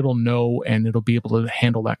equals, it'll know, and it'll be able to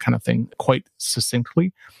handle that kind of thing quite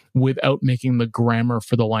succinctly without making the grammar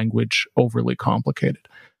for the language overly complicated.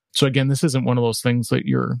 So again, this isn't one of those things that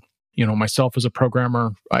myself as a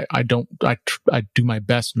programmer, I do my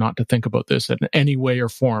best not to think about this in any way or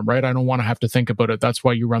form, right? I don't want to have to think about it. That's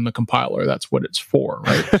why you run the compiler. That's what it's for,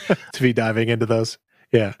 right? To be diving into those.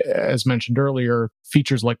 Yeah. As mentioned earlier,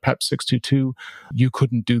 features like PEP 622, you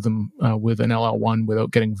couldn't do them with an LL1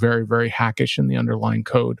 without getting very, very hackish in the underlying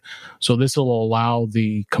code. So this will allow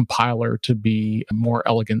the compiler to be more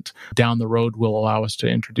elegant. Down the road will allow us to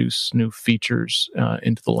introduce new features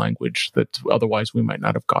into the language that otherwise we might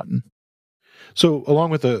not have gotten. So along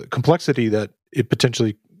with the complexity that it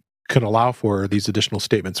potentially can allow for these additional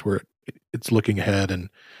statements where it's looking ahead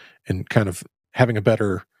and kind of having a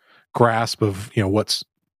better grasp of what's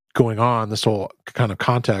going on, this whole kind of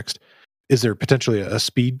context, is there potentially a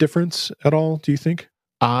speed difference at all, do you think?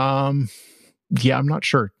 I'm not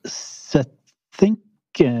sure. So I think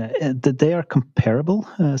that they are comparable.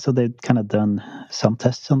 So they've kind of done some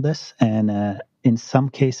tests on this, and in some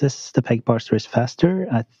cases the PEG parser is faster.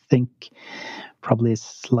 I think probably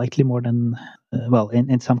slightly more than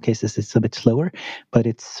in some cases it's a bit slower, but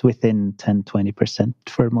it's within 10-20%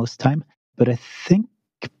 for most time. But I think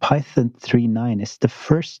Python 3.9 is the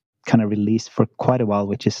first kind of release for quite a while,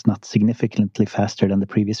 which is not significantly faster than the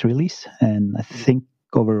previous release. And I think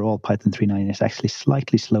overall Python 3.9 is actually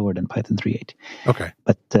slightly slower than Python 3.8. Okay.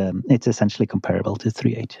 But it's essentially comparable to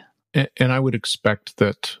 3.8. And I would expect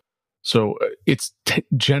that. So it's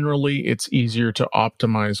generally it's easier to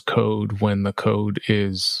optimize code when the code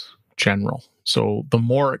is general. So the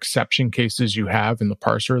more exception cases you have in the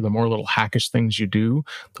parser, the more little hackish things you do,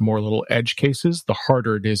 the more little edge cases, the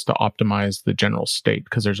harder it is to optimize the general state,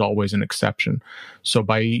 because there's always an exception. So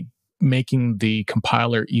by making the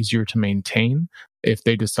compiler easier to maintain, if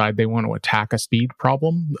they decide they want to attack a speed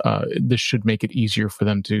problem, this should make it easier for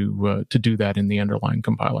them to do that in the underlying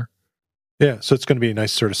compiler. Yeah, so it's going to be a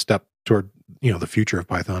nice sort of step toward the future of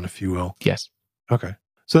Python, if you will. Yes. Okay.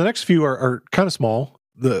 So the next few are kind of small.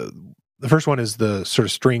 The first one is the sort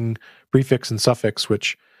of string prefix and suffix,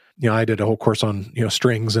 which I did a whole course on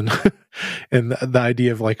strings and and the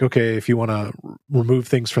idea of like, okay, if you want to remove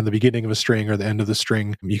things from the beginning of a string or the end of the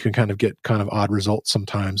string, you can kind of get kind of odd results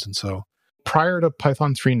sometimes. And so prior to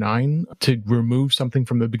Python 3.9, to remove something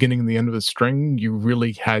from the beginning and the end of the string, you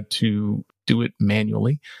really had to do it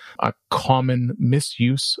manually. A common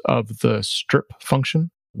misuse of the strip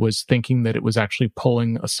function was thinking that it was actually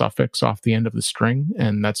pulling a suffix off the end of the string,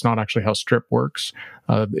 and that's not actually how strip works.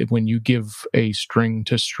 When you give a string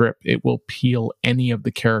to strip, it will peel any of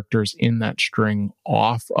the characters in that string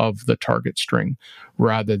off of the target string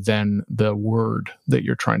rather than the word that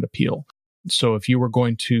you're trying to peel. So if you were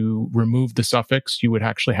going to remove the suffix, you would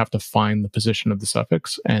actually have to find the position of the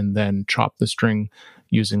suffix and then chop the string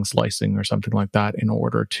using slicing or something like that in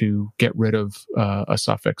order to get rid of a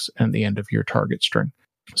suffix at the end of your target string.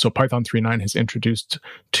 So Python 3.9 has introduced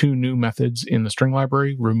two new methods in the string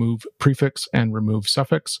library, remove prefix and remove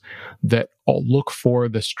suffix, that all look for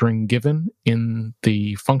the string given in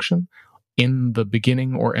the function in the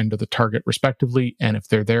beginning or end of the target respectively. And if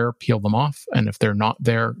they're there, peel them off. And if they're not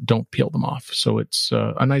there, don't peel them off. So it's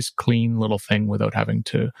a nice, clean little thing without having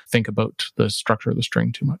to think about the structure of the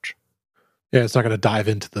string too much. Yeah, it's not going to dive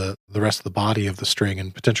into the rest of the body of the string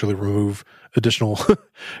and potentially remove additional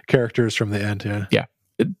characters from the end. Yeah.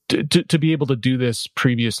 To be able to do this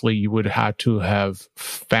previously, you would have to have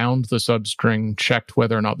found the substring, checked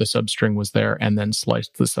whether or not the substring was there, and then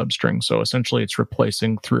sliced the substring. So essentially, it's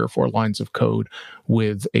replacing 3 or 4 lines of code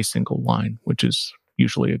with a single line, which is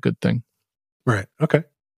usually a good thing. Right. Okay. I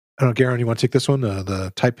don't know, Geir Arne, you want to take this one?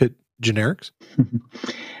 The type hit generics?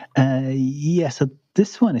 So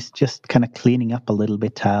this one is just kind of cleaning up a little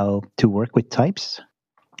bit how to work with types.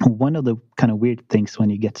 One of the kind of weird things when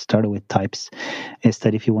you get started with types is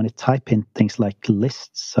that if you want to type in things like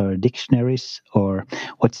lists or dictionaries or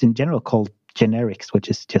what's in general called generics, which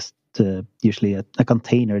is just usually a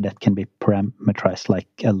container that can be parameterized like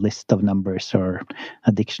a list of numbers or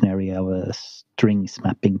a dictionary of strings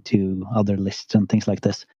mapping to other lists and things like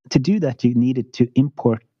this. To do that, you needed to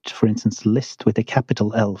import, for instance, list with a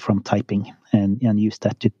capital L from typing and use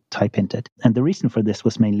that to type into it. And the reason for this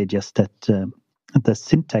was mainly just that the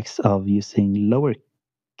syntax of using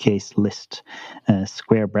lowercase list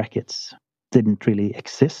square brackets didn't really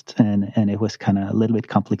exist, and it was kind of a little bit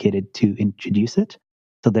complicated to introduce it.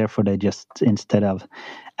 So therefore, they just, instead of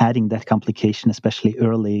adding that complication, especially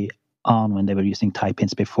early on when they were using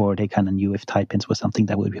type-ins before they kind of knew if type-ins was something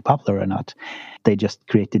that would be popular or not, they just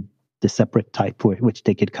created the separate type which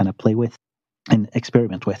they could kind of play with and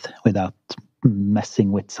experiment with without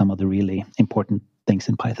messing with some of the really important things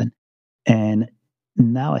in Python. And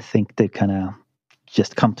now I think they kind of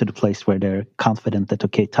just come to the place where they're confident that,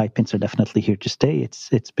 okay, type-ins are definitely here to stay.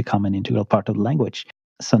 It's become an integral part of the language.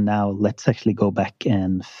 So now let's actually go back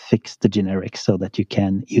and fix the generics so that you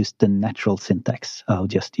can use the natural syntax of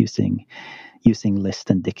just using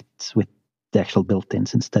list and dict with the actual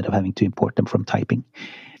built-ins instead of having to import them from typing.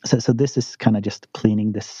 So this is kind of just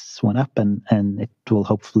cleaning this one up, and it will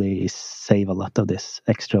hopefully save a lot of this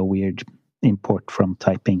extra weird import from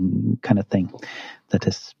typing kind of thing that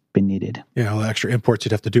has been needed. Yeah, all the extra imports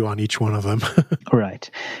you'd have to do on each one of them. Right.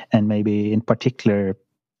 And maybe in particular,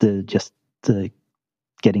 the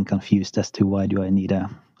getting confused as to why do I need a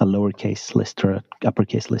lowercase list or an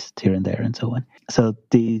uppercase list here and there and so on. So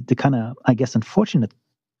the kind of, I guess, unfortunate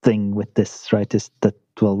thing with this, right, is that,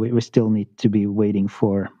 well, we still need to be waiting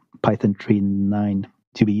for Python 3.9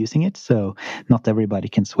 to be using it. So not everybody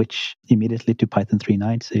can switch immediately to Python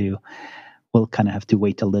 3.9. So you will kind of have to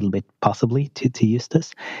wait a little bit possibly to use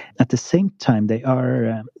this. At the same time, they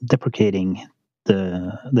are deprecating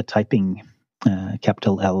the typing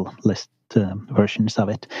capital L list versions of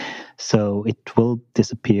it. So it will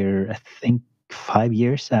disappear, I think, 5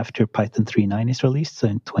 years after Python 3.9 is released. So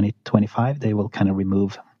in 2025, they will kind of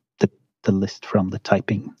remove the list from the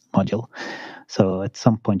typing module. So at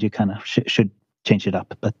some point, you kind of should change it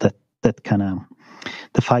up. But that kind of,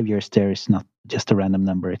 the 5 years there is not just a random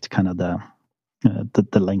number. It's kind of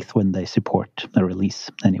the length when they support a release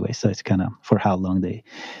anyway. So it's kind of for how long they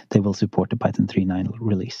will support the Python 3.9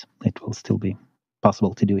 release. It will still be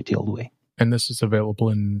possible to do it the old way. And this is available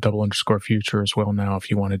in _future as well now if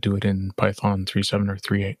you want to do it in Python 3.7 or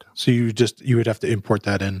 3.8. So you would have to import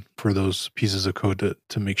that in for those pieces of code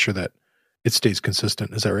to make sure that it stays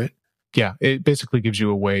consistent. Is that right? Yeah, it basically gives you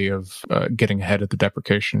a way of getting ahead of the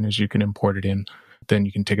deprecation as you can import it in. Then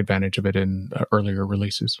you can take advantage of it in earlier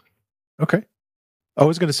releases. Okay. I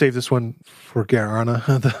was going to save this one for Geir Arne,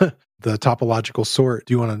 the topological sort.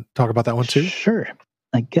 Do you want to talk about that one too? Sure.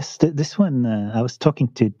 I guess this one, I was talking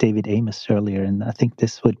to David Amos earlier, and I think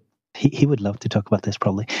this would, he would love to talk about this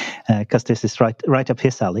probably, because this is right up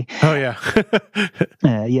his alley. Oh, yeah.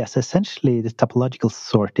 Yes, essentially the topological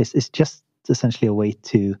sort is just essentially a way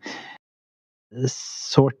to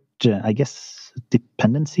sort, I guess,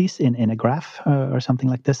 dependencies in a graph or something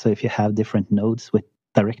like this. So if you have different nodes with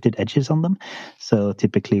directed edges on them. So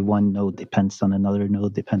typically one node depends on another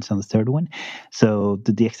node, depends on the third one. So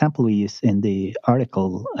the example we use in the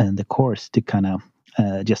article and the course to kind of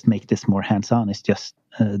just make this more hands-on is just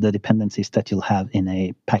the dependencies that you'll have in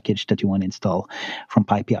a package that you want to install from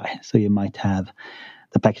PyPI. So you might have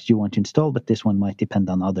the package you want to install, but this one might depend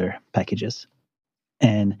on other packages.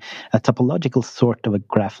 And a topological sort of a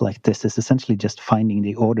graph like this is essentially just finding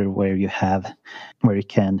the order where you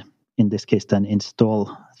can, in this case, then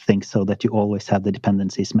install things so that you always have the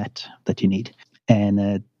dependencies met that you need.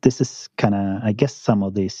 And this is kind of, I guess, some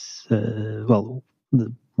of these, the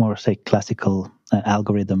more, say, classical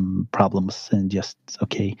algorithm problems and just,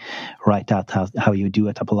 okay, write out how you do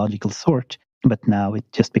a topological sort. But now it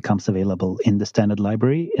just becomes available in the standard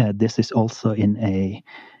library. This is also in a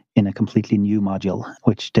completely new module,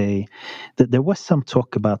 which there was some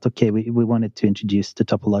talk about, okay, we wanted to introduce the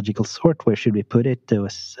topological sort. Where should we put it? There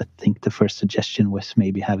was, I think the first suggestion was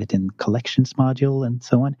maybe have it in collections module and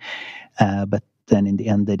so on. But then in the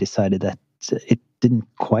end, they decided that it didn't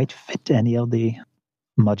quite fit any of the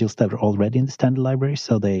modules that were already in the standard library.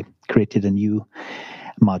 So they created a new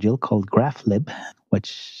module called GraphLib,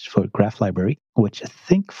 which for graph library, which I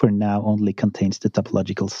think for now only contains the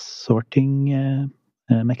topological sorting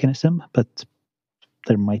mechanism, but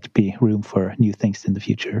there might be room for new things in the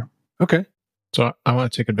future. Okay. So I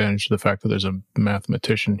want to take advantage of the fact that there's a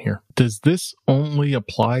mathematician here. Does this only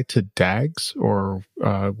apply to DAGs, or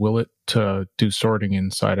will it do sorting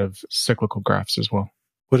inside of cyclical graphs as well?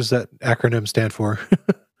 What does that acronym stand for?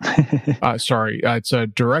 It's a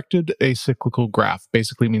directed acyclical graph.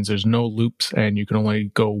 Basically means there's no loops and you can only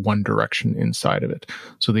go one direction inside of it.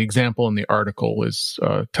 So the example in the article is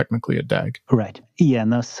technically a DAG. Right. Yeah.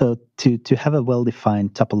 No. So to have a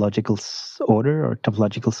well-defined topological order or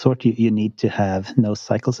topological sort, you need to have no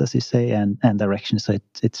cycles, as you say, and directions. So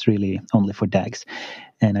it's really only for DAGs.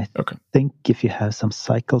 And I think if you have some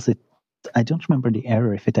cycles, I don't remember the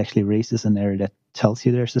error, if it actually raises an error that tells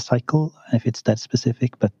you there's a cycle, if it's that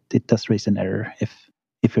specific, but it does raise an error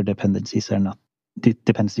if your dependencies are not, the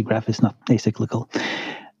dependency graph is not acyclical.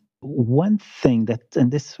 One thing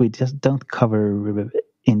and this we just don't cover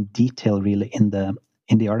in detail really in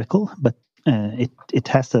the article, but it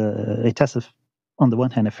has on the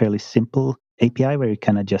one hand a fairly simple API where you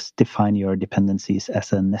kind of just define your dependencies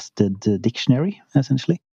as a nested dictionary,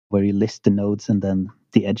 essentially, where you list the nodes and then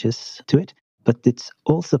the edges to it. But it's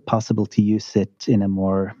also possible to use it in a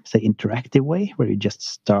more, say, interactive way, where you just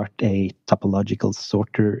start a topological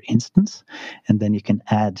sorter instance, and then you can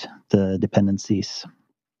add the dependencies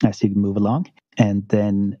as you move along. And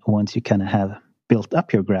then once you kind of have built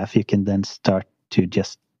up your graph, you can then start to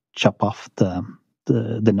just chop off the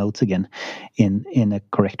nodes again in a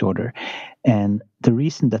correct order. And the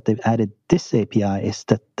reason that they've added this API is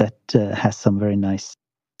that has some very nice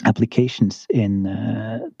applications in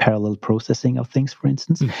parallel processing of things, for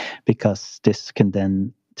instance, because this can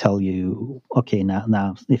then tell you, okay,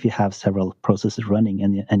 now if you have several processes running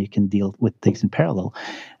and you can deal with things in parallel,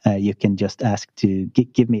 you can just ask to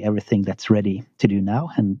give me everything that's ready to do now,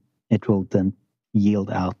 and it will then yield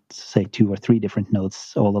out, say, 2 or 3 different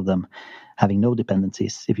nodes, all of them having no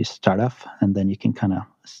dependencies if you start off, and then you can kind of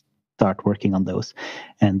start working on those.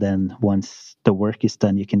 And then once the work is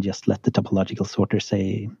done, you can just let the topological sorter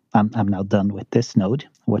say, I'm now done with this node.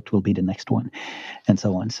 What will be the next one? And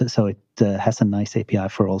so on. So it has a nice API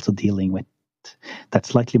for also dealing with that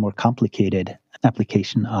slightly more complicated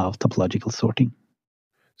application of topological sorting.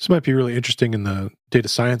 This might be really interesting in the data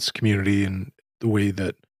science community and the way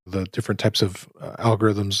that the different types of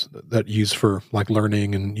algorithms that use for like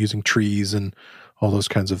learning and using trees and all those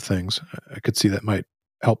kinds of things. I could see that might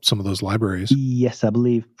help some of those libraries. Yes, I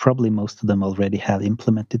believe probably most of them already have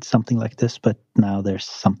implemented something like this, but now there's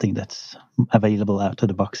something that's available out of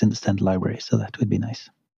the box in the standard library, so that would be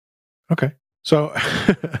nice. Okay. So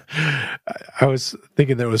I was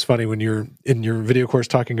thinking that it was funny when you're in your video course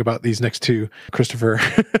talking about these next two, Christopher,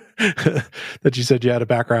 that you said you had a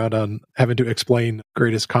background on having to explain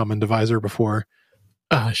greatest common divisor before.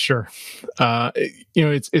 Sure.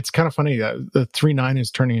 It's kind of funny that the 3.9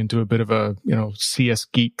 is turning into a bit of a, CS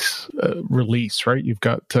Geeks release, right? You've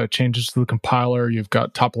got changes to the compiler, you've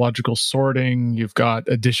got topological sorting, you've got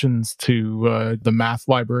additions to the math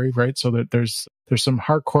library, right? So that there's some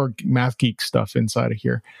hardcore math geek stuff inside of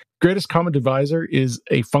here. Greatest common divisor is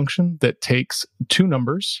a function that takes 2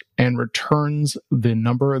 numbers and returns the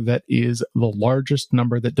number that is the largest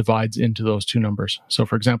number that divides into those 2 numbers. So,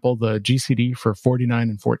 for example, the GCD for 49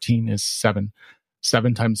 and 14 is 7.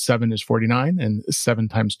 7 times 7 is 49, and 7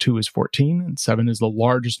 times 2 is 14, and 7 is the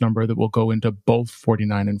largest number that will go into both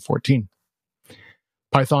 49 and 14.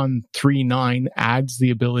 Python 3.9 adds the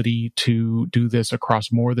ability to do this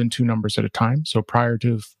across more than 2 numbers at a time. So prior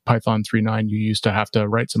to Python 3.9, you used to have to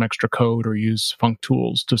write some extra code or use func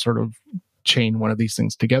tools to sort of chain one of these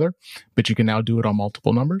things together, but you can now do it on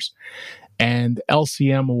multiple numbers. And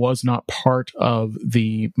LCM was not part of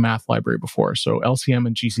the math library before. So LCM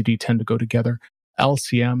and GCD tend to go together.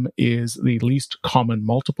 LCM is the least common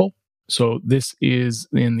multiple. So this is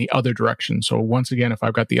in the other direction. So once again, if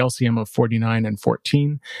I've got the LCM of 49 and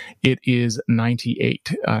 14, it is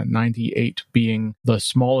 98. 98 being the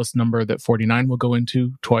smallest number that 49 will go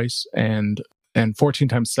into twice, and 14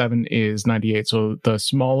 times 7 is 98. So the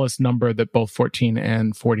smallest number that both 14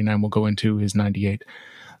 and 49 will go into is 98.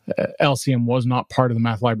 LCM was not part of the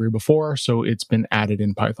math library before, so it's been added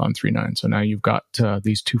in Python 3.9. So now you've got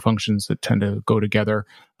these 2 functions that tend to go together,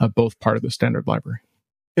 both part of the standard library.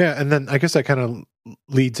 Yeah, and then I guess that kind of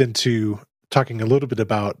leads into talking a little bit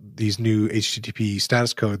about these new HTTP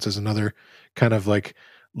status codes as another kind of like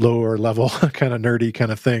lower level, kind of nerdy kind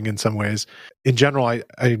of thing in some ways. In general,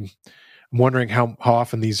 I'm wondering how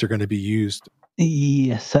often these are going to be used.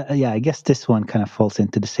 Yes, I guess this one kind of falls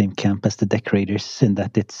into the same camp as the decorators in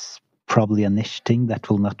that it's probably a niche thing that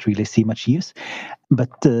will not really see much use.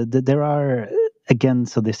 But there are again,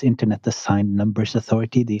 so this Internet Assigned Numbers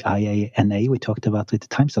Authority, the IANA we talked about with the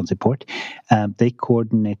time zones report, they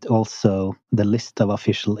coordinate also the list of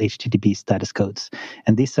official HTTP status codes.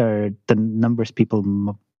 And these are the numbers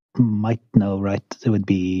people might know, right? It would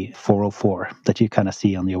be 404 that you kind of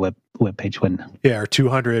see on your web page when... Yeah, or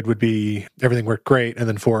 200 would be everything worked great, and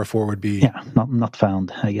then 404 would be... Yeah, not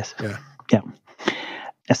found, I guess. Yeah.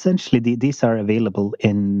 Essentially, these are available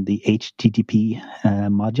in the HTTP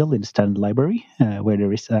module in the standard library, where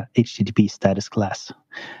there is a HTTP status class.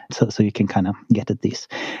 So you can kind of get at these.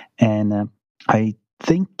 And I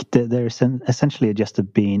think that there's essentially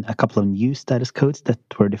just been a couple of new status codes that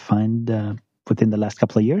were defined within the last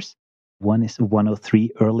couple of years. One is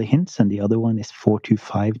 103 early hints, and the other one is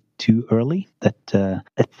 425 too early.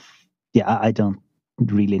 I don't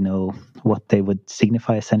really know what they would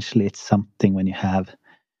signify. Essentially, it's something when you have,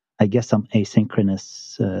 I guess, some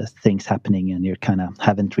asynchronous things happening and you kind of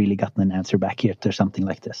haven't really gotten an answer back yet or something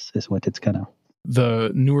like this is what it's kind of.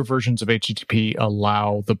 The newer versions of HTTP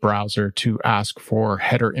allow the browser to ask for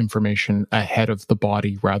header information ahead of the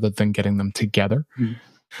body rather than getting them together.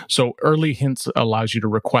 So early hints allows you to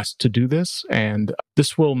request to do this, and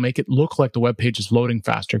this will make it look like the web page is loading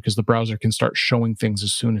faster because the browser can start showing things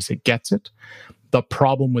as soon as it gets it. The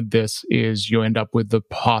problem with this is you end up with the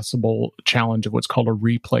possible challenge of what's called a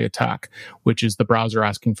replay attack, which is the browser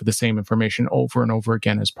asking for the same information over and over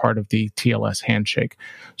again as part of the TLS handshake.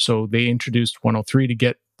 So they introduced 103 to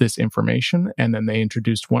get this information, and then they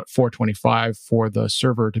introduced 425 for the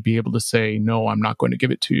server to be able to say, no, I'm not going to give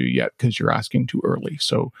it to you yet because you're asking too early.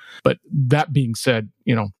 So, but that being said,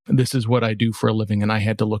 this is what I do for a living, and I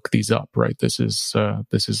had to look these up, right? This is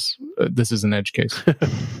an edge case.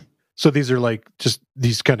 So these are like just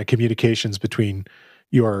these kind of communications between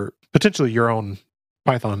potentially your own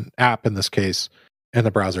Python app in this case and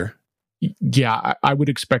the browser. Yeah, I would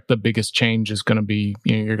expect the biggest change is going to be,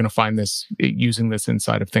 you're going to find this using this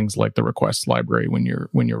inside of things like the requests library when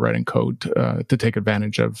you're writing code to take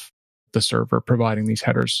advantage of the server providing these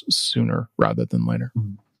headers sooner rather than later.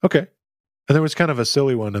 Okay. And there was kind of a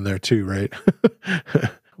silly one in there too, right?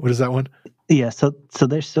 What is that one? Yeah, so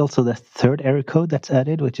there's also the third error code that's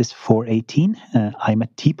added, which is 418. I'm a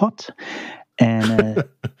teapot. And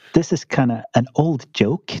this is kind of an old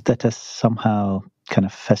joke that has somehow kind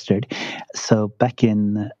of festered. So back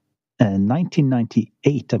in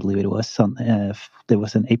 1998, I believe it was, there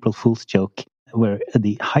was an April Fool's joke where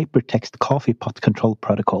the hypertext coffee pot control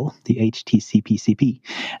protocol, the HTCP/CP,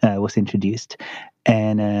 was introduced.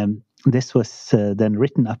 And this was then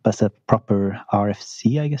written up as a proper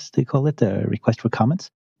RFC, I guess they call it, a request for comments.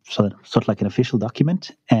 So sort of like an official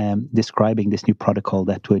document describing this new protocol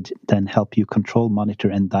that would then help you control, monitor,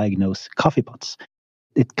 and diagnose coffee pots.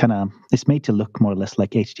 It kind of is made to look more or less like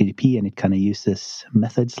HTTP, and it kind of uses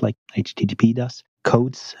methods like HTTP does,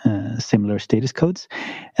 codes, similar status codes.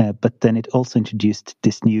 But then it also introduced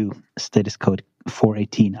this new status code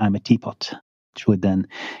 418, I'm a teapot, which would then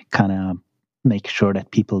kind of make sure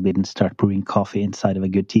that people didn't start brewing coffee inside of a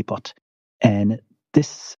good teapot. And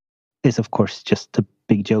this is, of course, just a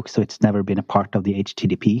big joke, so it's never been a part of the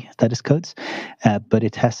HTTP status codes, but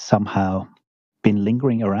it has somehow been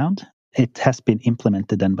lingering around. It has been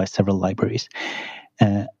implemented then by several libraries.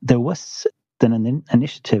 There was then an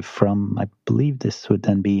initiative from, I believe this would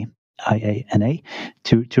then be IANA,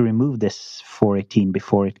 to remove this 418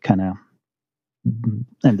 before it kind of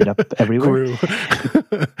ended up everywhere.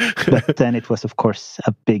 But then it was, of course,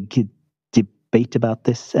 a big debate about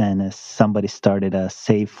this, and somebody started a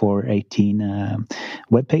Save 418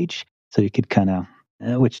 webpage, so you could kind of,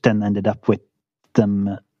 which then ended up with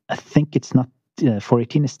them. I think it's not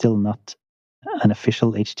 418 is still not an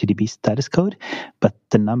official HTTP status code, but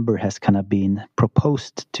the number has kind of been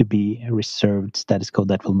proposed to be a reserved status code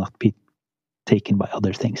that will not be taken by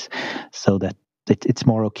other things, so that it's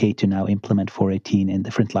more okay to now implement 418 in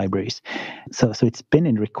different libraries. So it's been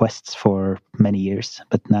in requests for many years,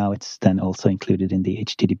 but now it's then also included in the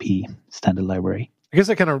HTTP standard library. I guess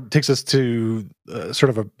that kind of takes us to sort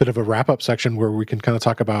of a bit of a wrap-up section where we can kind of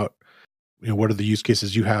talk about, what are the use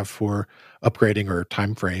cases you have for upgrading or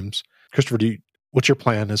timeframes. Christopher, what's your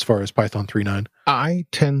plan as far as Python 3.9? I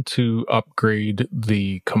tend to upgrade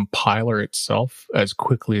the compiler itself as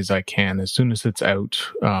quickly as I can. As soon as it's out,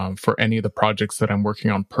 for any of the projects that I'm working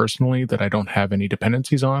on personally that I don't have any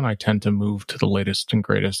dependencies on, I tend to move to the latest and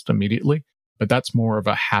greatest immediately. But that's more of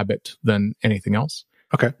a habit than anything else.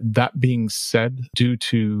 Okay. That being said, due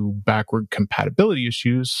to backward compatibility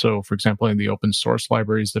issues, so for example, in the open source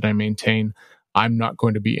libraries that I maintain, I'm not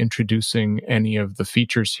going to be introducing any of the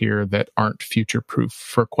features here that aren't future-proof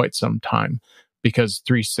for quite some time. because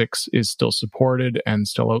 3.6 is still supported and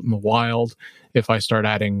still out in the wild. If I start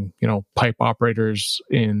adding, pipe operators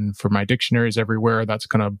in for my dictionaries everywhere, that's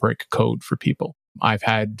going to break code for people. I've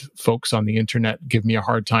had folks on the internet give me a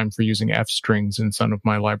hard time for using F strings in some of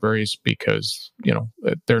my libraries because,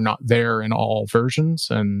 they're not there in all versions.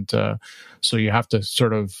 And so you have to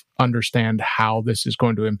sort of understand how this is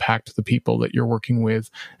going to impact the people that you're working with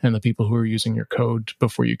and the people who are using your code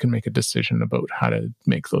before you can make a decision about how to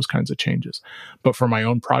make those kinds of changes. But for my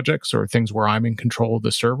own projects or things where I'm in control of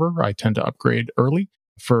the server, I tend to upgrade early.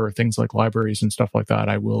 For things like libraries and stuff like that,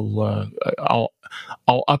 I'll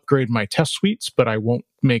upgrade my test suites, but I won't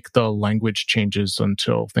make the language changes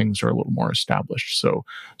until things are a little more established. So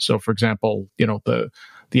for example, the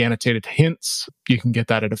annotated hints, you can get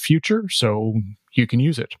that at a future, so you can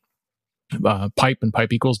use it. Pipe and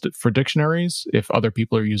pipe equals for dictionaries. If other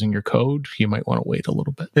people are using your code, you might want to wait a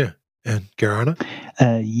little bit. Yeah. And Geir Arne?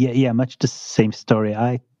 Yeah, much the same story.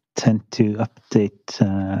 I tend to update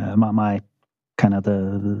my kind of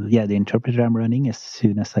the interpreter I'm running as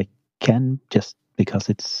soon as I can, just because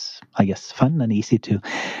it's, I guess, fun and easy to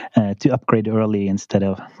upgrade early instead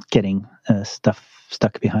of getting stuff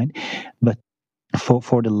stuck behind. But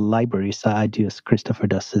for the libraries, I do as Christopher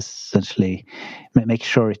does, is essentially make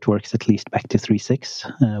sure it works at least back to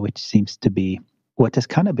 3.6, which seems to be what has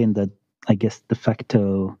kind of been the, I guess, de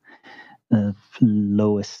facto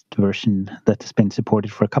lowest version that has been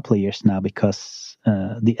supported for a couple of years now, because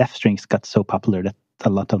the F strings got so popular that a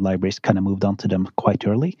lot of libraries kind of moved on to them quite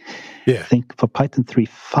early. Yeah. I think for Python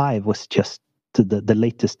 3.5 was just the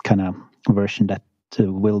latest kind of version that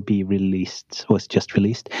was just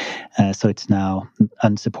released. So it's now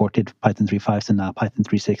unsupported Python 3.5, and now Python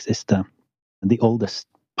 3.6 is the oldest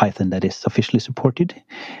Python that is officially supported.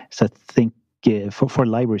 So I think for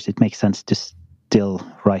libraries, it makes sense to still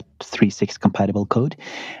write 3.6 compatible code.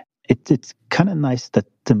 It's kind of nice that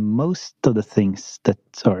the most of the things that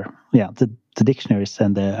are, the dictionaries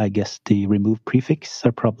and I guess the remove prefix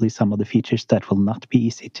are probably some of the features that will not be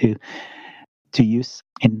easy to use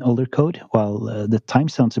in older code, while the time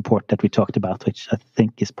zone support that we talked about, which I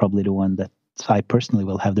think is probably the one that I personally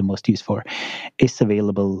will have the most use for, is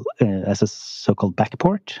available as a so-called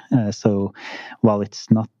backport. So while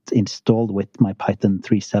it's not installed with my Python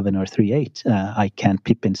 3.7 or 3.8, I can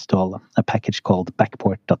pip install a package called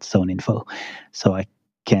backport.zoneinfo. So I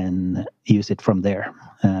can use it from there.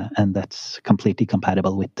 And that's completely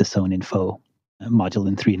compatible with the zoneinfo module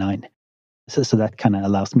in 3.9. So that kind of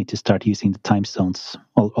allows me to start using the time zones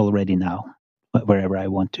already now, wherever I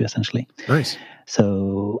want to, essentially. Nice.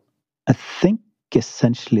 So I think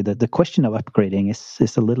essentially that the question of upgrading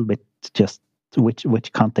is a little bit just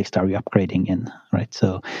which context are you upgrading in, right?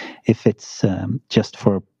 So if it's just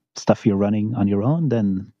for stuff you're running on your own,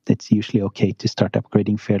 then it's usually okay to start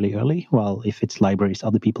upgrading fairly early. While if it's libraries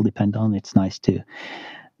other people depend on, it's nice to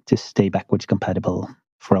stay backwards compatible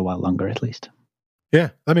for a while longer at least. Yeah,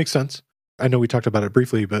 that makes sense. I know we talked about it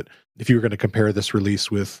briefly, but if you were going to compare this release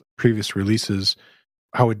with previous releases,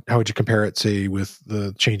 how would you compare it, say, with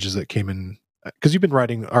the changes that came in? Because you've been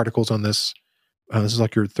writing articles on this. This is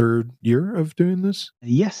like your third year of doing this?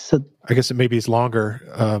 Yes. I guess maybe it's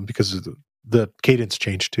longer because of the cadence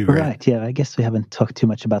changed too, right? Right, yeah. I guess we haven't talked too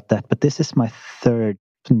much about that, but this is my third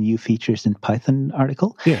new features in Python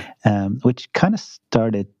article, which kind of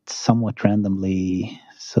started somewhat randomly.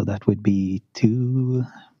 So that would be two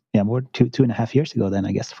and a half years ago then,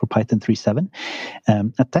 I guess, for Python 3.7.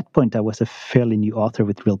 At that point, I was a fairly new author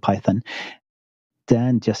with Real Python.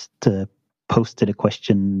 Dan just posted a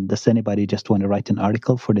question, does anybody just want to write an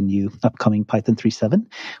article for the new upcoming Python 3.7,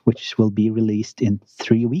 which will be released in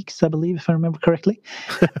 3 weeks, I believe, if I remember correctly.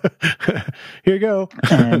 Here you go.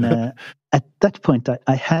 And at that point,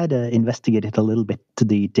 I had investigated a little bit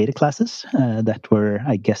the data classes that were,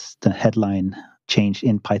 I guess, the headline change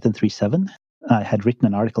in Python 3.7. I had written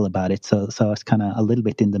an article about it, so I was kind of a little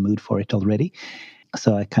bit in the mood for it already.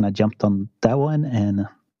 So I kind of jumped on that one and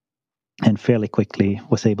fairly quickly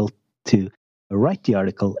was able to write the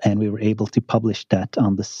article, and we were able to publish that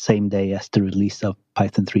on the same day as the release of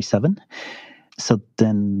Python 3.7. So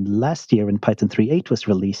then last year when Python 3.8 was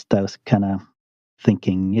released, I was kind of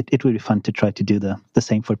thinking it would be fun to try to do the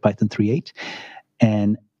same for Python 3.8.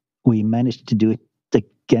 And we managed to do it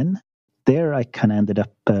again. There I kind of ended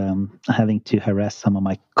up having to harass some of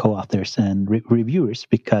my co-authors and reviewers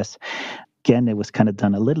because, again, it was kind of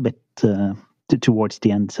done a little bit towards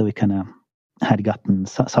the end. So we kind of had gotten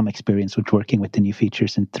some experience with working with the new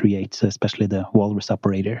features in 3.8, so especially the walrus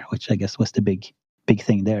operator, which I guess was the big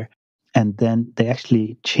thing there. And then they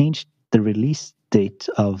actually changed the release update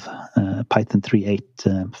of Python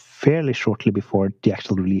 3.8 fairly shortly before the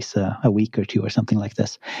actual release, a week or two or something like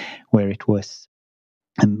this, where it was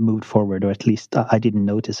moved forward, or at least I didn't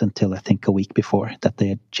notice until I think a week before that they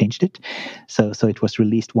had changed it. So it was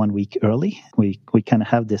released 1 week early. We kind of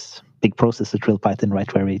have this big process at RealPython,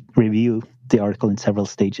 right, where we review the article in several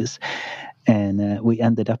stages, and we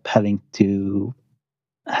ended up having to.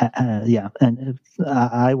 I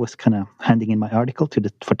was kind of handing in my article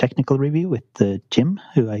for technical review with Jim,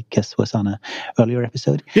 who I guess was on an earlier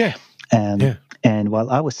episode. Yeah. And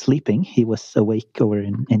while I was sleeping, he was awake over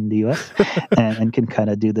in the US and can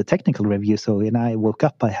kind of do the technical review. So when I woke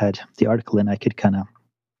up, I had the article and I could kind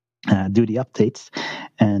of do the updates.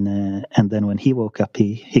 And then when he woke up,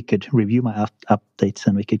 he could review my updates,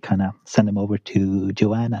 and we could kind of send them over to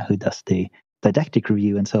Joanna, who does the didactic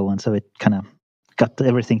review and so on. So it kind of got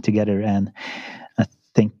everything together, and I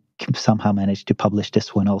think somehow managed to publish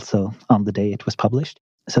this one also on the day it was published.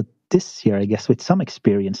 So this year, I guess, with some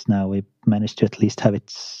experience now, we managed to at least have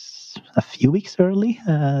it a few weeks early,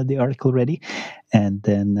 the article ready, and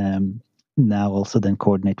then now also then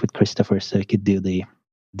coordinate with Christopher so he could do the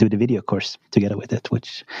video course together with it,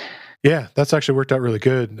 which... Yeah, that's actually worked out really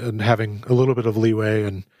good, and having a little bit of leeway,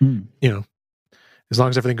 and, as long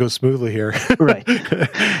as everything goes smoothly here, right?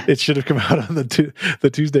 It should have come out on the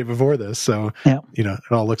Tuesday before this, so it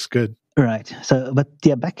all looks good. Right. So, but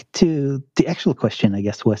back to the actual question, I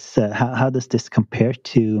guess, was how does this compare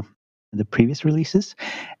to the previous releases?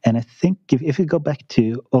 And I think if you go back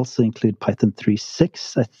to also include Python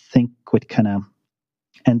 3.6, I think what kind of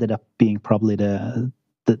ended up being probably the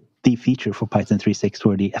feature for Python 3.6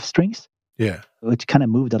 were the F strings. Yeah. Which kind of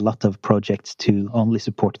moved a lot of projects to only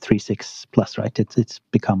support 3.6 plus, right? It's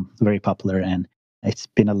become very popular, and it's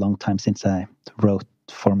been a long time since I wrote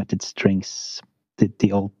formatted strings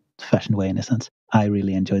the old-fashioned way, in a sense. I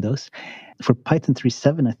really enjoy those. For Python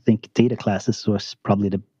 3.7, I think data classes was probably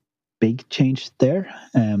the big change there,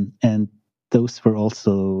 and those were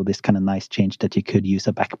also this kind of nice change that you could use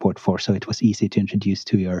a backport for, so it was easy to introduce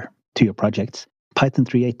to your projects. Python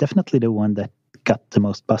 3.8, definitely the one that got the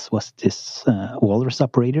most buzz was this walrus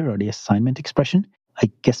operator, or the assignment expression. I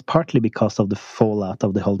guess partly because of the fallout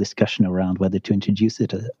of the whole discussion around whether to introduce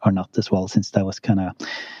it or not as well, since that was kind of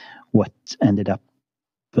what ended up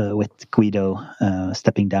with Guido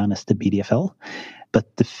stepping down as the BDFL.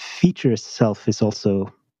 But the feature itself is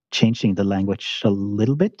also changing the language a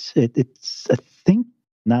little bit. It's I think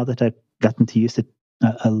now that I've gotten to use it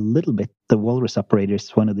a little bit, the walrus operator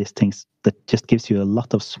is one of these things that just gives you a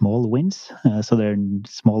lot of small wins. So there are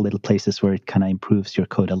small little places where it kind of improves your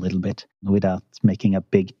code a little bit without making a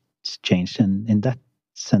big change. And in that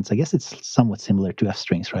sense, I guess it's somewhat similar to F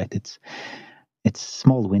strings, right? It's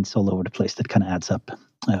small wins all over the place that kind of adds up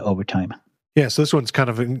over time. Yeah, so this one's kind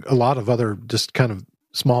of a lot of other just kind of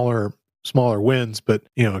smaller wins, but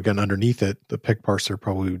again, underneath it, the peg parser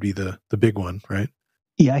probably would be the big one, right?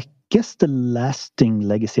 Yeah, I guess the lasting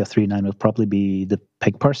legacy of 3.9 will probably be the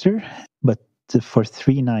peg parser, but for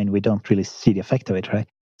 3.9 we don't really see the effect of it, right?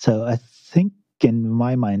 So I think in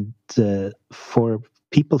my mind, for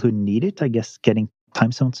people who need it, I guess getting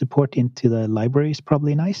time zone support into the library is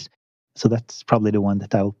probably nice. So that's probably the one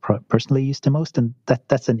that I'll personally use the most, and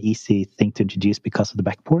that's an easy thing to introduce because of the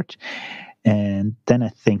backport. And then I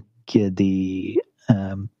think the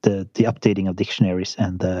updating of dictionaries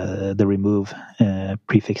and the remove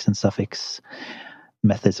prefix and suffix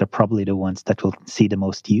methods are probably the ones that will see the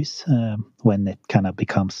most use when it kind of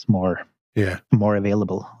becomes more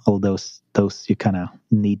available. All those you kind of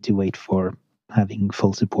need to wait for having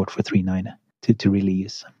full support for 3.9 to really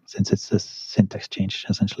use, since it's a syntax change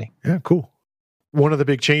essentially. Yeah, cool. One of the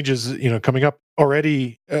big changes, coming up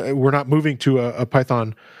already, we're not moving to a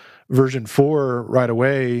Python version 4 right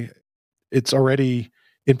away. It's already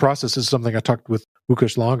in process. This is something I talked with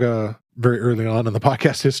Łukasz Longa very early on in the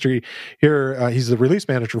podcast history. Here, he's the release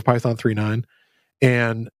manager for Python 3.9,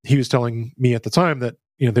 and he was telling me at the time that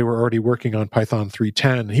they were already working on Python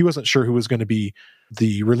 3.10. He wasn't sure who was going to be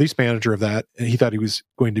the release manager of that, and he thought he was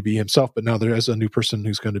going to be himself, but now there is a new person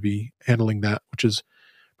who's going to be handling that, which is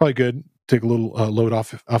probably good. Take a little load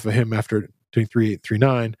off of him after doing 3.8,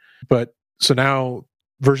 3.9. But so now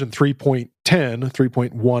version 3.10,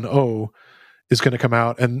 3.10 is going to come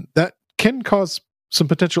out, and that can cause some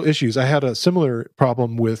potential issues. I had a similar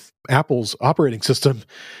problem with Apple's operating system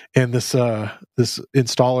and this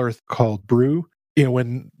installer called Brew.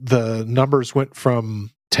 When the numbers went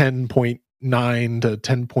from 10.9 to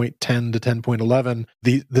 10.10 to 10.11,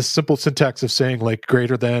 this simple syntax of saying like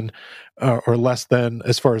greater than or less than,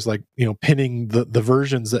 as far as like, pinning the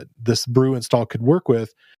versions that this brew install could work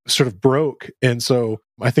with, sort of broke. And so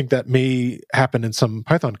I think that may happen in some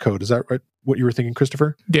Python code. Is that right? What you were thinking,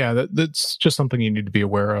 Christopher? Yeah, that's just something you need to be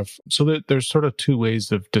aware of. So there's sort of two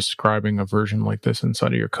ways of describing a version like this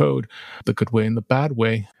inside of your code: the good way and the bad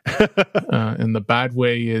way. And the bad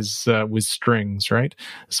way is with strings, right?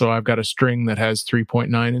 So I've got a string that has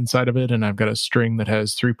 3.9 inside of it, and I've got a string that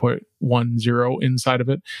has 3.10 inside of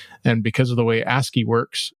it. And because of the way ASCII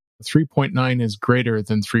works, 3.9 is greater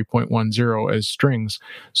than 3.10 as strings.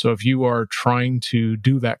 So if you are trying to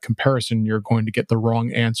do that comparison, you're going to get the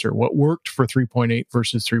wrong answer. What worked for 3.8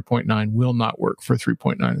 versus 3.9 will not work for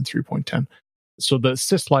 3.9 and 3.10. So the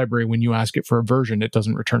sys library, when you ask it for a version, it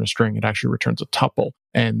doesn't return a string. It actually returns a tuple.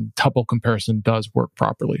 And tuple comparison does work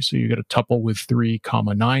properly. So you get a tuple with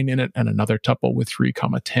 3,9 in it and another tuple with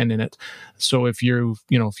 3,10 in it. So if you've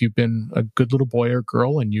been a good little boy or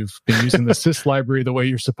girl and you've been using the sys library the way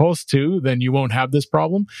you're supposed to, then you won't have this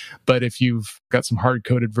problem. But if you've got some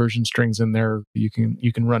hard-coded version strings in there, you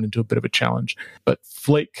can run into a bit of a challenge. But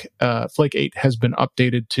Flake 8 has been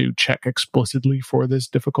updated to check explicitly for this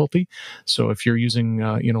difficulty. So if you're using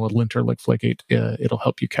a linter like Flake 8, it'll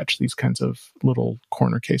help you catch these kinds of little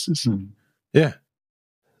corner cases. Yeah.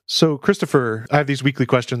 So, Christopher, I have these weekly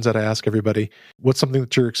questions that I ask everybody. What's something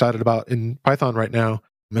that you're excited about in Python right now?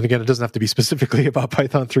 And again, it doesn't have to be specifically about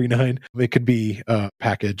Python 3.9. It could be a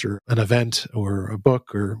package or an event or a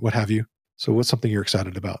book or what have you. So what's something you're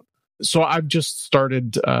excited about? So I've just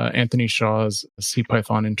started Anthony Shaw's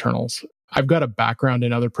CPython internals. I've got a background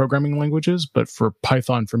in other programming languages, but for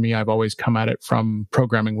Python, for me, I've always come at it from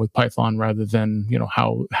programming with Python rather than,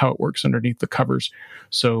 how it works underneath the covers.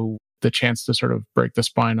 So the chance to sort of break the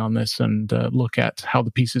spine on this and look at how the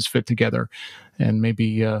pieces fit together and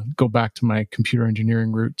maybe go back to my computer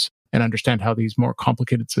engineering roots and understand how these more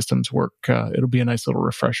complicated systems work. It'll be a nice little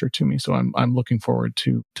refresher to me. So I'm looking forward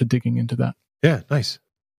to digging into that. Yeah, nice.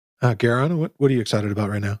 Geir Arne, what are you excited about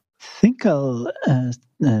right now? I think I'll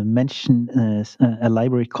mention a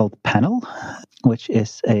library called Panel, which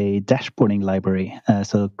is a dashboarding library,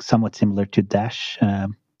 so somewhat similar to Dash,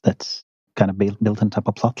 that's kind of built on top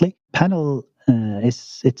of Plotly. Panel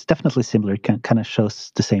it's definitely similar. It kind of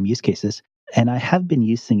shows the same use cases. And I have been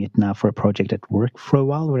using it now for a project at work for a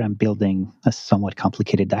while where I'm building a somewhat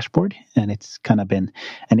complicated dashboard. And it's kind of been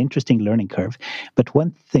an interesting learning curve. But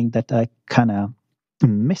one thing that I kind of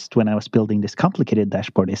missed when I was building this complicated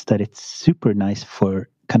dashboard is that it's super nice for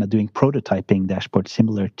kind of doing prototyping dashboard,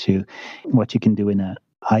 similar to what you can do in a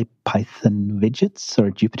IPython widgets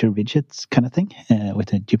or Jupyter widgets kind of thing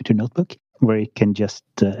with a Jupyter notebook, where you can just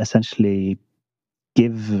essentially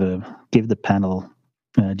give the panel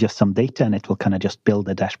just some data, and it will kind of just build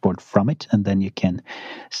a dashboard from it, and then you can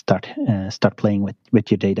start playing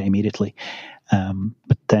with your data immediately.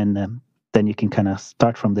 But then you can kind of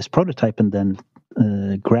start from this prototype and then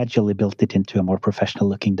gradually build it into a more professional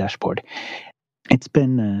looking dashboard. It's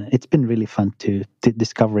been really fun to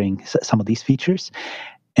discovering some of these features,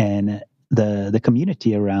 and the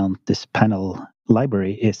community around this Panel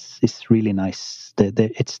library is really nice.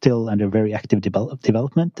 It's still under very active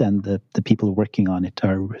development, and the people working on it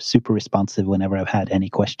are super responsive whenever I've had any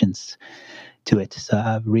questions to it. So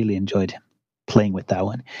I've really enjoyed playing with that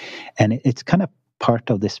one, and it's kind of part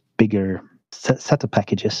of this bigger set of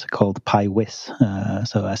packages called PyVis,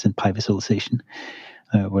 so as in Py visualization,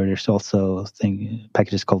 where there's also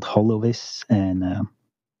packages called HoloVis and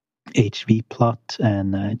HVplot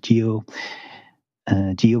and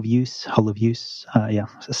GeoViews,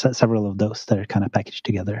 HoloViews, several of those that are kind of packaged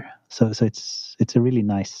together. So it's a really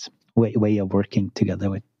nice way of working together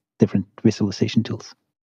with different visualization tools.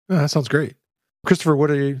 Oh, that sounds great. Christopher,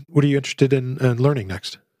 what are you interested in learning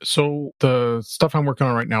next? So the stuff I'm working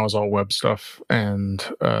on right now is all web stuff, and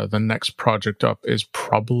the next project up is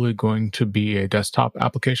probably going to be a desktop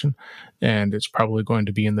application, and it's probably going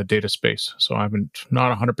to be in the data space. So I'm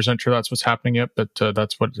not 100% sure that's what's happening yet, but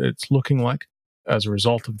that's what it's looking like. As a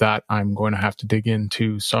result of that, I'm going to have to dig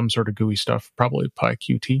into some sort of GUI stuff, probably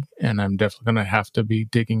PyQt, and I'm definitely going to have to be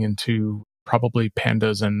digging into probably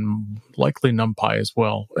pandas and likely NumPy as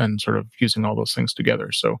well, and sort of using all those things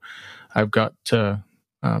together. So I've got there's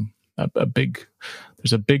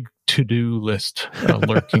a big to-do list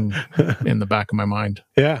lurking in the back of my mind.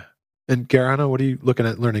 Yeah. And Geir Arne, what are you looking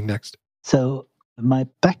at learning next? So my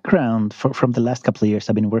background from the last couple of years,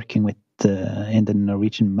 I've been working with in the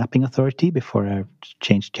Norwegian Mapping Authority before I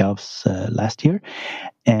changed jobs last year.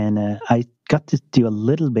 And I got to do a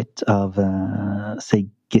little bit of, say,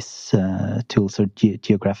 GIS tools or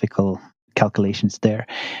geographical calculations there.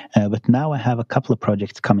 But now I have a couple of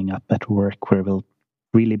projects coming up at work where we'll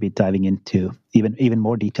really be diving into even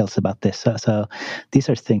more details about this. So these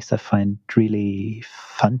are things I find really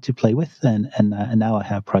fun to play with, and now I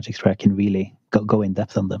have projects where I can really go in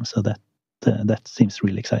depth on them. So that seems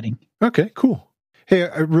really exciting. Okay, cool. Hey,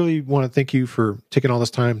 I really want to thank you for taking all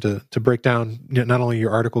this time to break down not only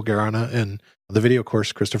your article, Geir Arne, and the video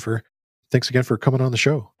course, Christopher. Thanks again for coming on the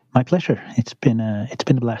show. My pleasure. It's been a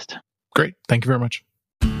blast. Great. Thank you very much.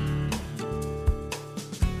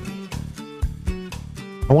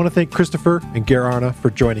 I want to thank Christopher and Geir Arne for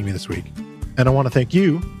joining me this week. And I want to thank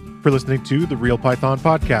you for listening to the Real Python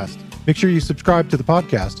Podcast. Make sure you subscribe to the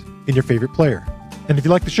podcast in your favorite player. And if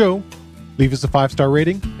you like the show, leave us a 5-star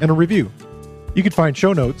rating and a review. You can find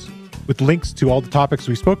show notes with links to all the topics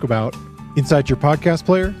we spoke about inside your podcast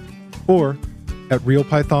player or at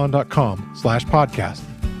realpython.com/podcast.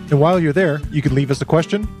 And while you're there, you can leave us a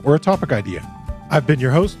question or a topic idea. I've been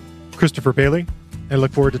your host, Christopher Bailey, and I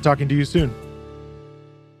look forward to talking to you soon.